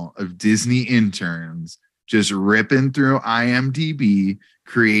arsenal of Disney interns just ripping through IMDb,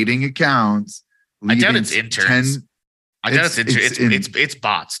 creating accounts. I doubt it's interns. It's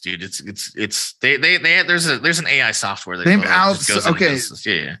bots, dude. There's an AI software that goes okay.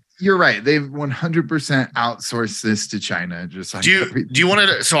 Yeah. You're right. They've 100% outsourced this to China. Just like do you want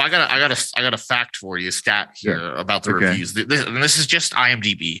to? So I got a fact for you, stat here about the reviews. This is just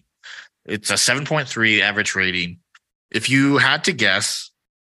IMDb. It's a 7.3 average rating. If you had to guess,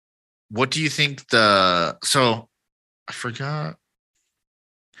 what do you think so I forgot.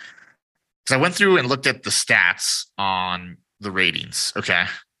 Because I went through and looked at the stats on the ratings. Okay.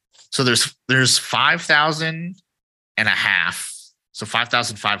 So there's 5,000 and a half. So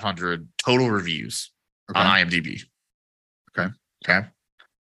 5,500 total reviews on IMDb. Okay.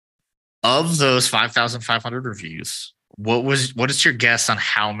 Of those 5,500 reviews, what is your guess on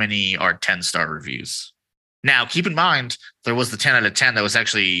how many are 10-star reviews? Now, keep in mind, there was the 10 out of 10 that was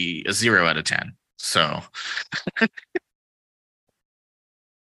actually a 0 out of 10. So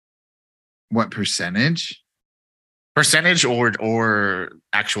what percentage? Percentage or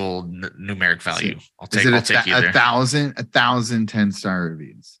actual numeric value? I'll take either. 1,000 10-star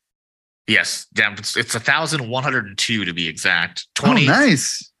reviews. Yes, damn, it's 1,102 to be exact. 20,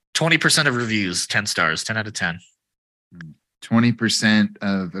 nice. 20% of reviews, 10 stars, 10 out of 10. 20%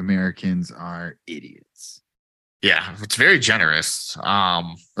 of Americans are idiots. Yeah, it's very generous.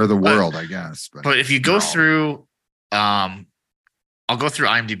 Or the world, I guess. But if you go through, I'll go through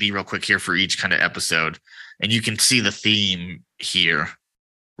IMDb real quick here for each kind of episode. And you can see the theme here,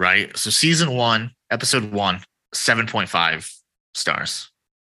 right? So season 1, episode 1, 7.5 stars.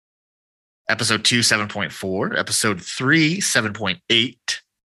 Episode 2, 7.4. Episode 3, 7.8.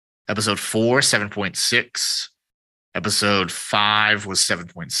 Episode 4, 7.6. Episode 5 was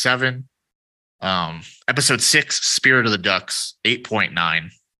 7.7. Episode 6, Spirit of the Ducks, 8.9.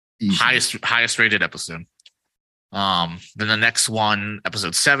 Highest rated episode. Then the next one,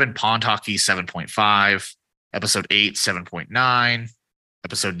 episode 7, Pond Hockey, 7.5. Episode 8, 7.9.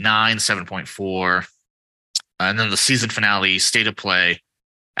 Episode 9, 7.4. And then the season finale, State of Play,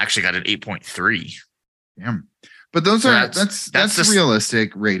 actually got an 8.3. Damn. But those that's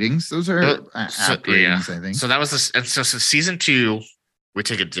realistic ratings. Those are ratings, I think. So that was this. And so season 2, we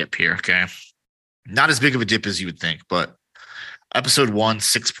take a dip here. Okay. Not as big of a dip as you would think, but episode 1,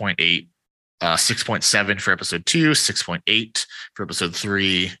 6.8. 6.7 for episode 2, 6.8 for episode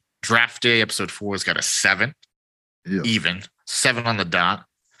 3. Draft Day, episode 4 has got a 7. Yep. Even 7 on the dot.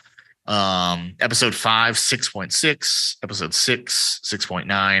 Episode 5, 6.6. Episode 6,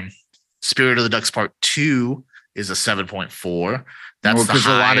 6.9. Spirit of the Ducks Part 2 is a 7.4. That's because a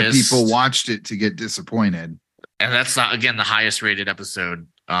lot of people watched it to get disappointed. And that's not, again, the highest rated episode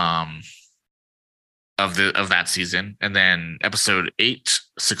of that season. And then episode 8,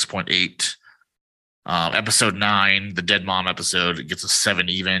 6.8. Episode 9, the Dead Mom episode, gets a 7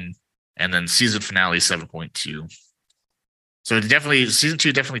 even, and then season finale 7.2. So season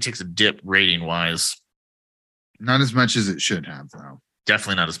 2 definitely takes a dip rating wise. Not as much as it should have, though.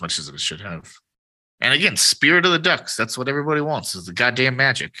 Definitely not as much as it should have. And again, Spirit of the Ducks. That's what everybody wants, is the goddamn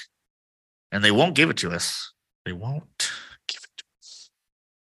magic. And they won't give it to us. They won't give it to us.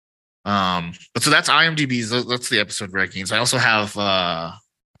 But so that's IMDb's. That's the episode rankings. I also have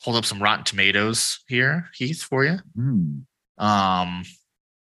pulled up some Rotten Tomatoes here, Heath, for you.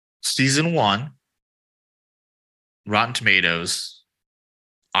 Season 1, Rotten Tomatoes,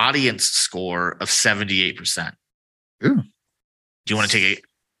 audience score of 78%. Ooh. Do you want to take a?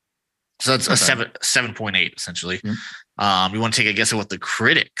 So that's a 7.8 essentially. You want to take a guess at what the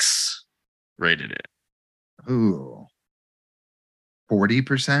critics rated it? Ooh,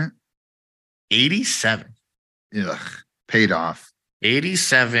 40%. 87. Ugh, paid off.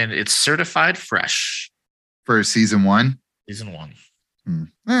 87. It's certified fresh For season 1. Season 1.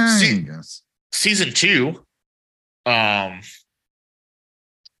 I guess. Season 2.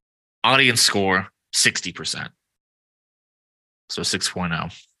 Audience score 60%. So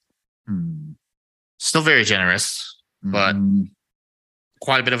 6.0. Still very generous, but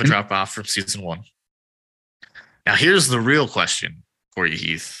quite a bit of a drop off from season 1. Now, here's the real question for you,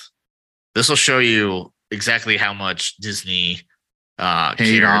 Heath. This will show you exactly how much Disney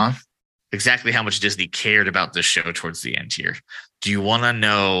paid off. Exactly how much Disney cared about this show towards the end here. Do you want to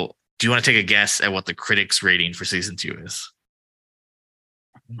know? Do you want to take a guess at what the critics' rating for season 2 is?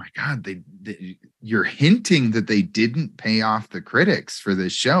 Oh my God. You're hinting that they didn't pay off the critics for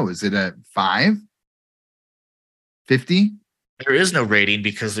this show. Is it a 5? 50? There is no rating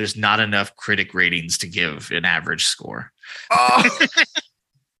because there's not enough critic ratings to give an average score. Oh.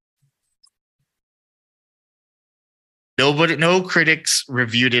 No critics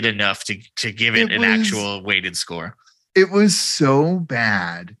reviewed it enough to give it an actual weighted score. It was so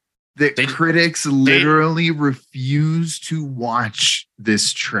bad that critics literally refused to watch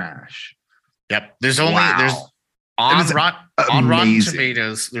this trash. Yep. There's on Rotten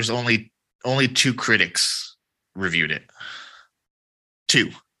Tomatoes, there's only 2 critics reviewed it.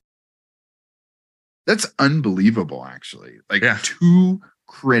 2. That's unbelievable, actually. Like 2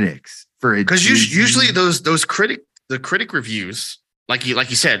 critics for it. Because usually the critic reviews, like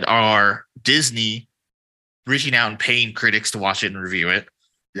you said, are Disney reaching out and paying critics to watch it and review it.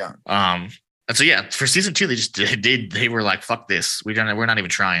 Yeah. And so for season 2, they were like, fuck this. We're not even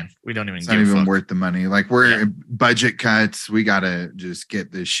trying. We don't even it's give not a even fuck. worth the money. Like we're budget cuts. We gotta just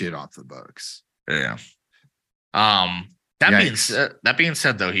get this shit off the books. Yeah. That being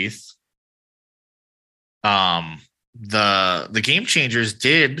said though, Heath, the Game Changers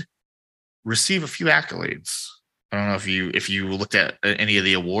did receive a few accolades. I don't know if you looked at any of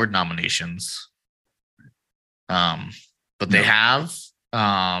the award nominations. But they have.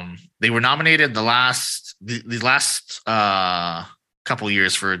 They were nominated the last couple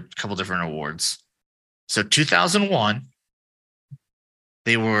years for a couple different awards. So 2001,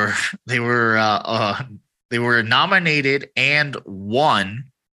 they were nominated and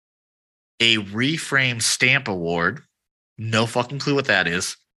won a Reframe Stamp Award. No fucking clue what that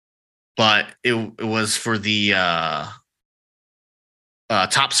is, but it was for the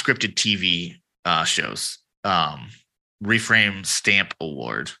top scripted TV shows. Reframe Stamp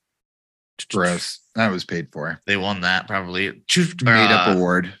Award. Gross. That was paid for. They won that probably. Made up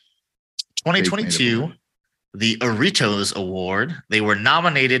award. 2022, the Aritos Award. They were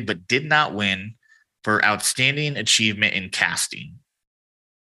nominated but did not win for outstanding achievement in casting.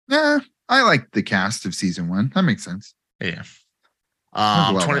 Yeah, I like the cast of season 1. That makes sense. Yeah.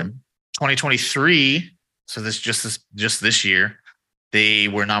 2023. So this year, they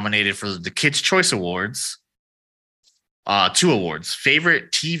were nominated for the Kids' Choice Awards. 2 awards: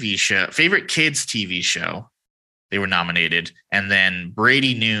 favorite kids TV show. They were nominated, and then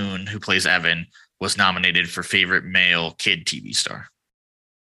Brady Noon, who plays Evan, was nominated for favorite male kid TV star.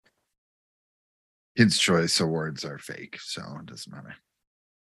 Kids' Choice Awards are fake, so it doesn't matter.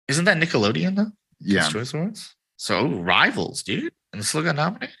 Isn't that Nickelodeon though? Yeah. Kids' Choice Awards. So Rivals, dude, and still got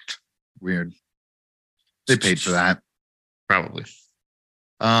nominated. Weird. They paid for that. Probably.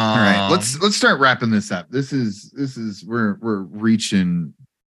 All right, let's start wrapping this up. This is we're reaching.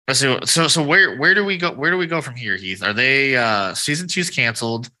 So where do we go? Where do we go from here, Heath? Are they season 2's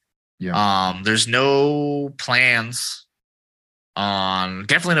canceled? Yeah. There's no plans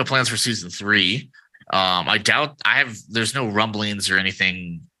definitely no plans for season 3. I doubt there's no rumblings or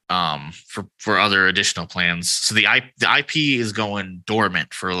anything for other additional plans. So the IP is going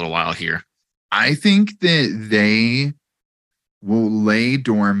dormant for a little while here. I think that they will lay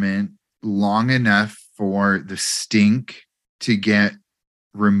dormant long enough for the stink to get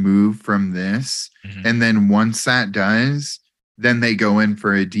removed from this. Mm-hmm. And then once that does, then they go in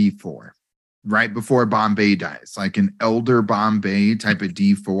for a D4. right before Bombay dies, like an elder Bombay type of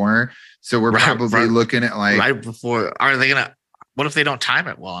D4. So we're probably looking at like right before. Are they gonna? What if they don't time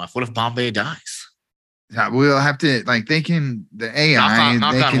it well enough? What if Bombay dies? We'll have to like they can the AI.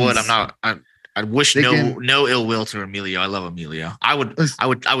 Knock on wood. I wish can, no ill will to Emilio. I love Emilio. I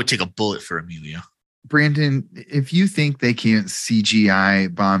would take a bullet for Emilio. Brandon, if you think they can't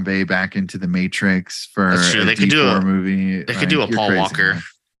CGI Bombay back into the Matrix for they could do a movie, they could do a Paul Walker. Man.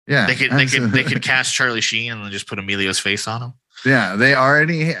 Yeah, they could cast Charlie Sheen and then just put Emilio's face on him. Yeah, they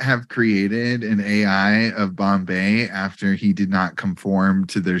already have created an AI of Bombay after he did not conform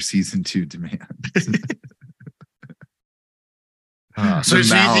to their season 2 demands. So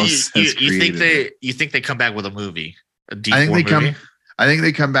you think they come back with a movie? A D4 I think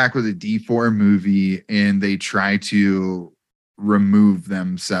they come back with a D4 movie and they try to remove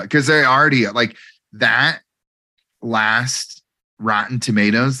themselves because they already like that last Rotten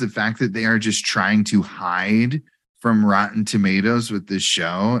Tomatoes. The fact that they are just trying to hide from Rotten Tomatoes with this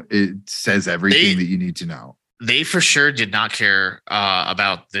show, it says everything that you need to know. They for sure did not care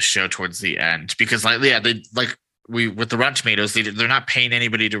about this show towards the end because with the Rotten Tomatoes, they're not paying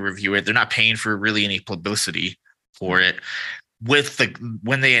anybody to review it. They're not paying for really any publicity for it.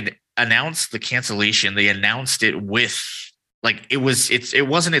 When they had announced the cancellation, they announced it with it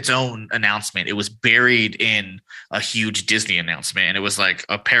wasn't its own announcement. It was buried in a huge Disney announcement, and it was like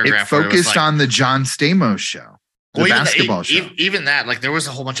a paragraph. It focused on the John Stamos show, the basketball show. Even that, there was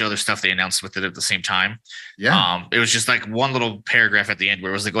a whole bunch of other stuff they announced with it at the same time. Yeah, it was just like one little paragraph at the end where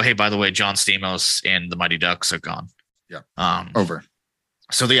it was like, "Oh, hey, by the way, John Stamos and the Mighty Ducks are gone." Yeah, over.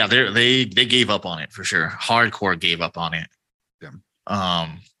 So yeah, they gave up on it for sure. Hardcore gave up on it. Yeah.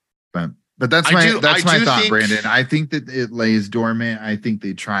 But that's my thought, Brandon. I think that it lays dormant. I think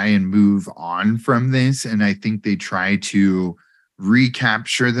they try and move on from this, and I think they try to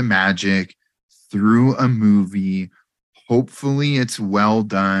recapture the magic through a movie. Hopefully, it's well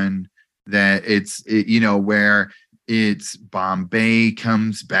done. That where it's Bombay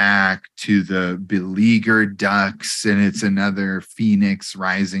comes back to the beleaguered Ducks, and it's another phoenix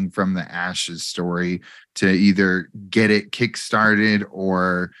rising from the ashes story to either get it kickstarted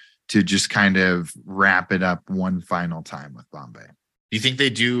or to just kind of wrap it up one final time with Bombay. You think they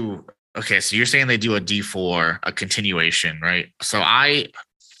do? Okay, so you're saying they do a D4, a continuation, right? So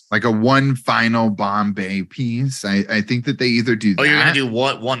like a one final Bombay piece. I think that they either do that. Oh, you're gonna do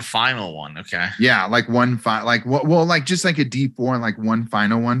one final one? Okay. Yeah, like just like a D4, like one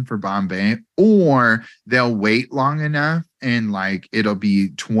final one for Bombay, or they'll wait long enough and it'll be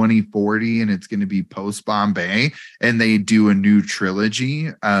 2040 and it's gonna be post Bombay, and they do a new trilogy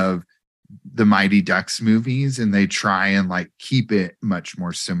of the Mighty Ducks movies, and they try and keep it much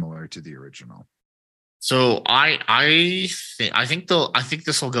more similar to the original. So I think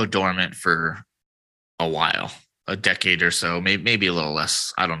this will go dormant for a while, a decade or so, maybe a little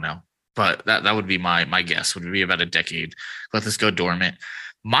less. I don't know, but that would be my guess. Would be about a decade. Let this go dormant.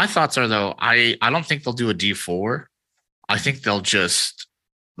 My thoughts are though, I don't think they'll do a D4. I think they'll just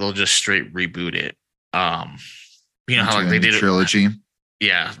straight reboot it. You know how they did trilogy.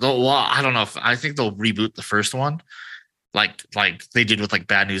 Yeah. Well, I don't know I think they'll reboot the first one. Like they did with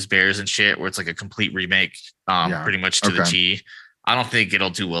Bad News Bears and shit, where it's a complete remake, pretty much to the T. I don't think it'll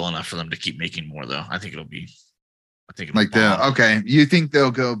do well enough for them to keep making more though. I think it'll you think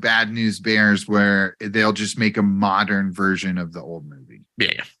they'll go Bad News Bears where they'll just make a modern version of the old movie.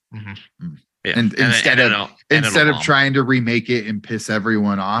 Yeah. Mm-hmm. Yeah. And instead of trying to remake it and piss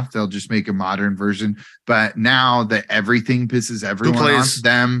everyone off, they'll just make a modern version. But now that everything pisses everyone off,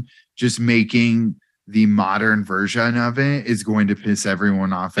 them just making the modern version of it is going to piss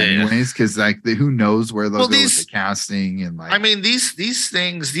everyone off anyways, because who knows where they'll go with the casting and I mean these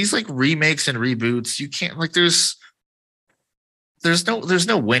things, these remakes and reboots, you can't there's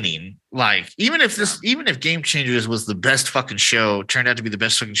no winning. Even if Game Changers was the best fucking show, turned out to be the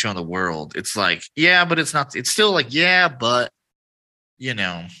best fucking show in the world, it's yeah, but it's not. It's still yeah, but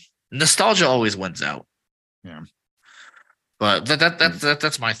nostalgia always wins out. Yeah. But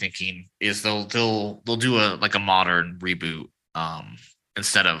that's my thinking, is they'll do a modern reboot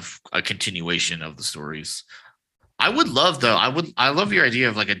instead of a continuation of the stories. I would love though. I love your idea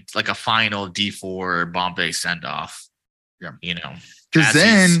of a final D4 Bombay send off. Yeah, because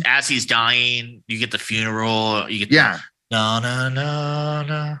then as he's dying, you get the funeral. You get no.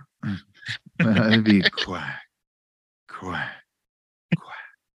 That'd be quack.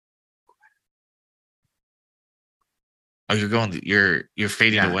 Oh, you're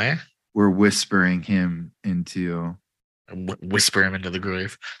fading away. We're whispering him into. Whisper him into the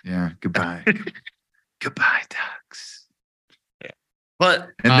grave. Yeah. Goodbye. Goodbye, Ducks. Yeah. But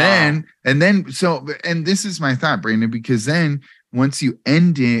and this is my thought, Brandon, because then once you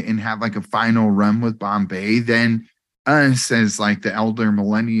end it and have like a final run with Bombay, then us as like the elder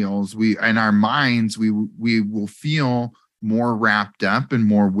millennials, we in our minds, we will feel more wrapped up and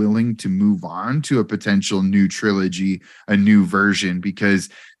more willing to move on to a potential new trilogy, a new version, because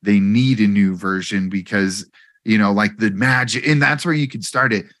they need a new version, because, you know, like the magic, and that's where you can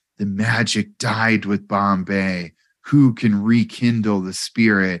start it. The magic died with Bombay. Who can rekindle the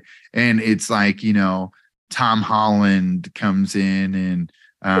spirit? And it's like, you know, Tom Holland comes in and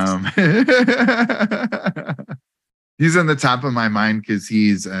he's on the top of my mind because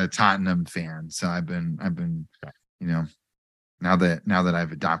he's a Tottenham fan. So I've been, you know, now that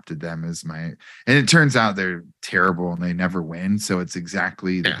I've adopted them as my, and it turns out they're terrible and they never win. So it's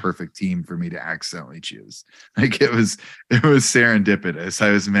exactly the perfect team for me to accidentally choose. Like it was serendipitous. I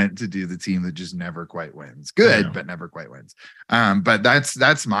was meant to do the team that just never quite wins. Good, but never quite wins. But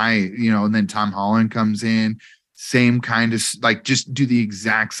that's my, you know, and then Tom Holland comes in, same kind of like, just do the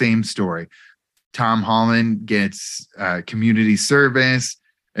exact same story. Tom Holland gets community service.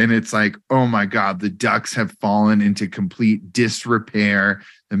 And it's like, oh my God, the Ducks have fallen into complete disrepair.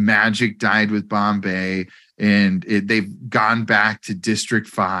 The magic died with Bombay, and they've gone back to District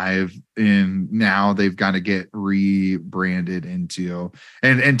 5, and now they've got to get rebranded into.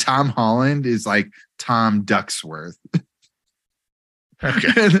 And Tom Holland is like Tom Ducksworth.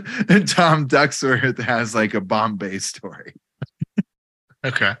 Okay. and Tom Ducksworth has like a Bombay story.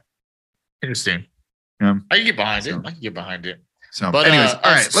 Okay. Interesting. I can get behind it. So, but anyways,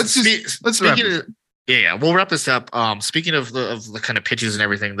 all right, let's wrap this. We'll wrap this up. Speaking of the kind of pitches and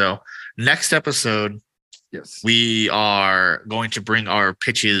everything, though, next episode, yes, we are going to bring our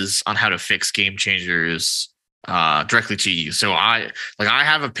pitches on how to fix game changers directly to you. So I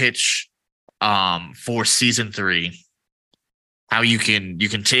have a pitch for season 3. How you can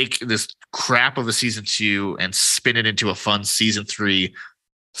take this crap of a season 2 and spin it into a fun season 3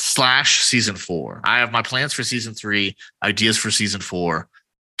 / season 4. I have my plans for season 3, ideas for season 4.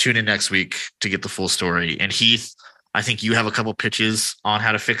 Tune in next week to get the full story. And Heath, I think you have a couple pitches on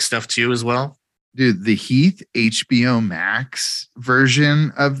how to fix stuff too as well. Dude, the Heath HBO Max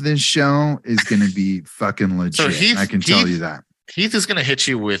version of this show is going to be fucking legit. So I can tell you that. Heath is going to hit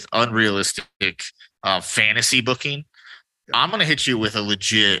you with unrealistic fantasy booking. I'm going to hit you with a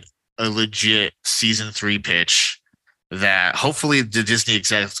legit season 3 pitch that hopefully the Disney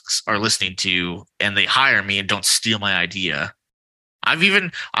execs are listening to and they hire me and don't steal my idea. I've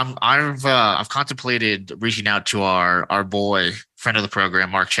contemplated reaching out to our boy, friend of the program,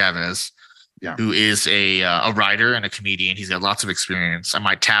 Mark Chavez, who is a writer and a comedian. He's got lots of experience. I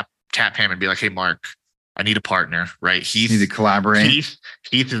might tap him and be like, hey, Mark, I need a partner, right? Heath need to collaborate.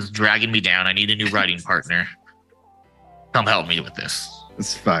 Heath is dragging me down. I need a new writing partner. Come help me with this.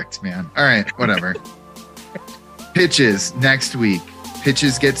 It's fucked, man. All right, whatever. Pitches next week.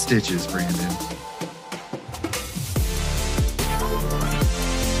 Pitches get stitches, Brandon.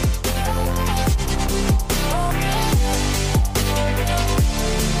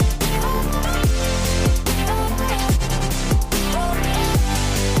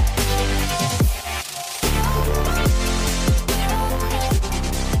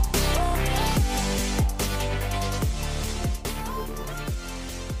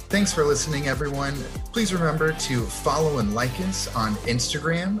 Thanks for listening, everyone. Please remember to follow and like us on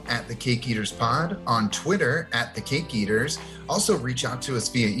Instagram at The Cake Eaters Pod, on Twitter at The Cake Eaters. Also reach out to us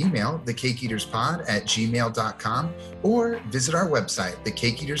via email, thecakeeaterspod@gmail.com, or visit our website,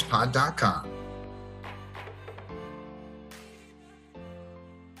 thecakeeaterspod.com.